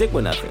never stick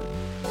with nothing.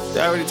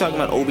 They're already talking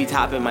about Obi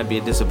Toppin might be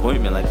a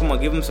disappointment. Like, come on,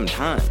 give him some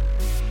time.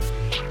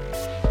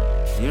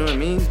 You know what I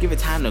mean? Give it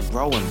time to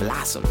grow and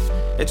blossom.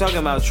 They're talking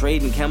about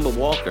trading Kemba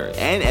Walker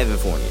and Evan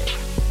Fournier.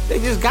 They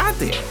just got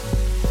there.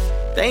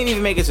 They ain't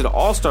even make it to the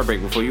All-Star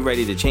break before you're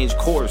ready to change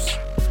course.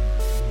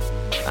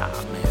 Man,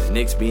 the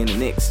Knicks being the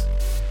Knicks.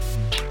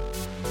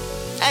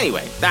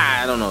 Anyway,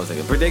 I don't know. It's like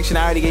a prediction.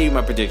 I already gave you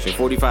my prediction.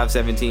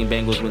 45-17,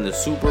 Bengals win the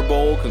Super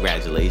Bowl.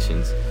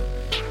 Congratulations.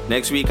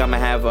 Next week, I'm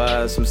going to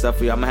have some stuff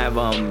for you. I'm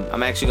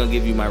actually going to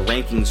give you my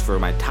rankings for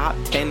my top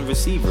 10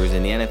 receivers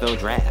in the NFL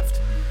draft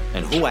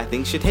and who I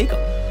think should take them.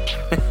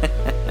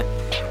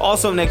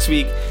 Also, next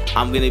week,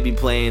 I'm going to be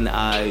playing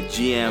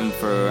GM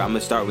I'm going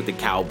to start with the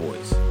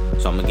Cowboys.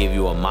 So I'm going to give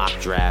you a mock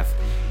draft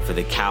for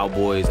the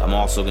Cowboys. I'm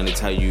also going to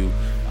tell you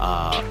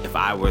if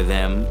I were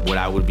them, what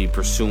I would be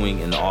pursuing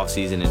in the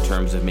offseason in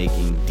terms of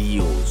making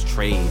deals,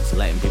 trades,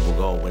 letting people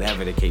go,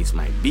 whatever the case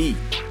might be.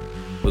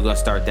 We're going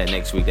to start that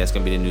next week. That's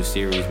going to be the new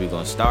series we're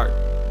going to start.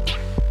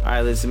 All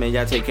right, listen, man,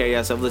 y'all take care of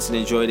yourself. Listen,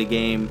 enjoy the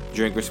game.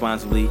 Drink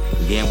responsibly.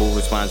 Gamble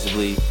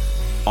responsibly.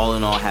 All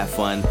in all, have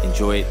fun.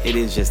 Enjoy it. It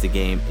is just a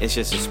game. It's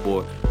just a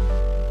sport.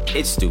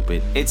 It's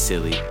stupid. It's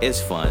silly.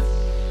 It's fun.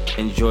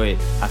 Enjoy it.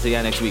 I'll see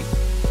y'all next week.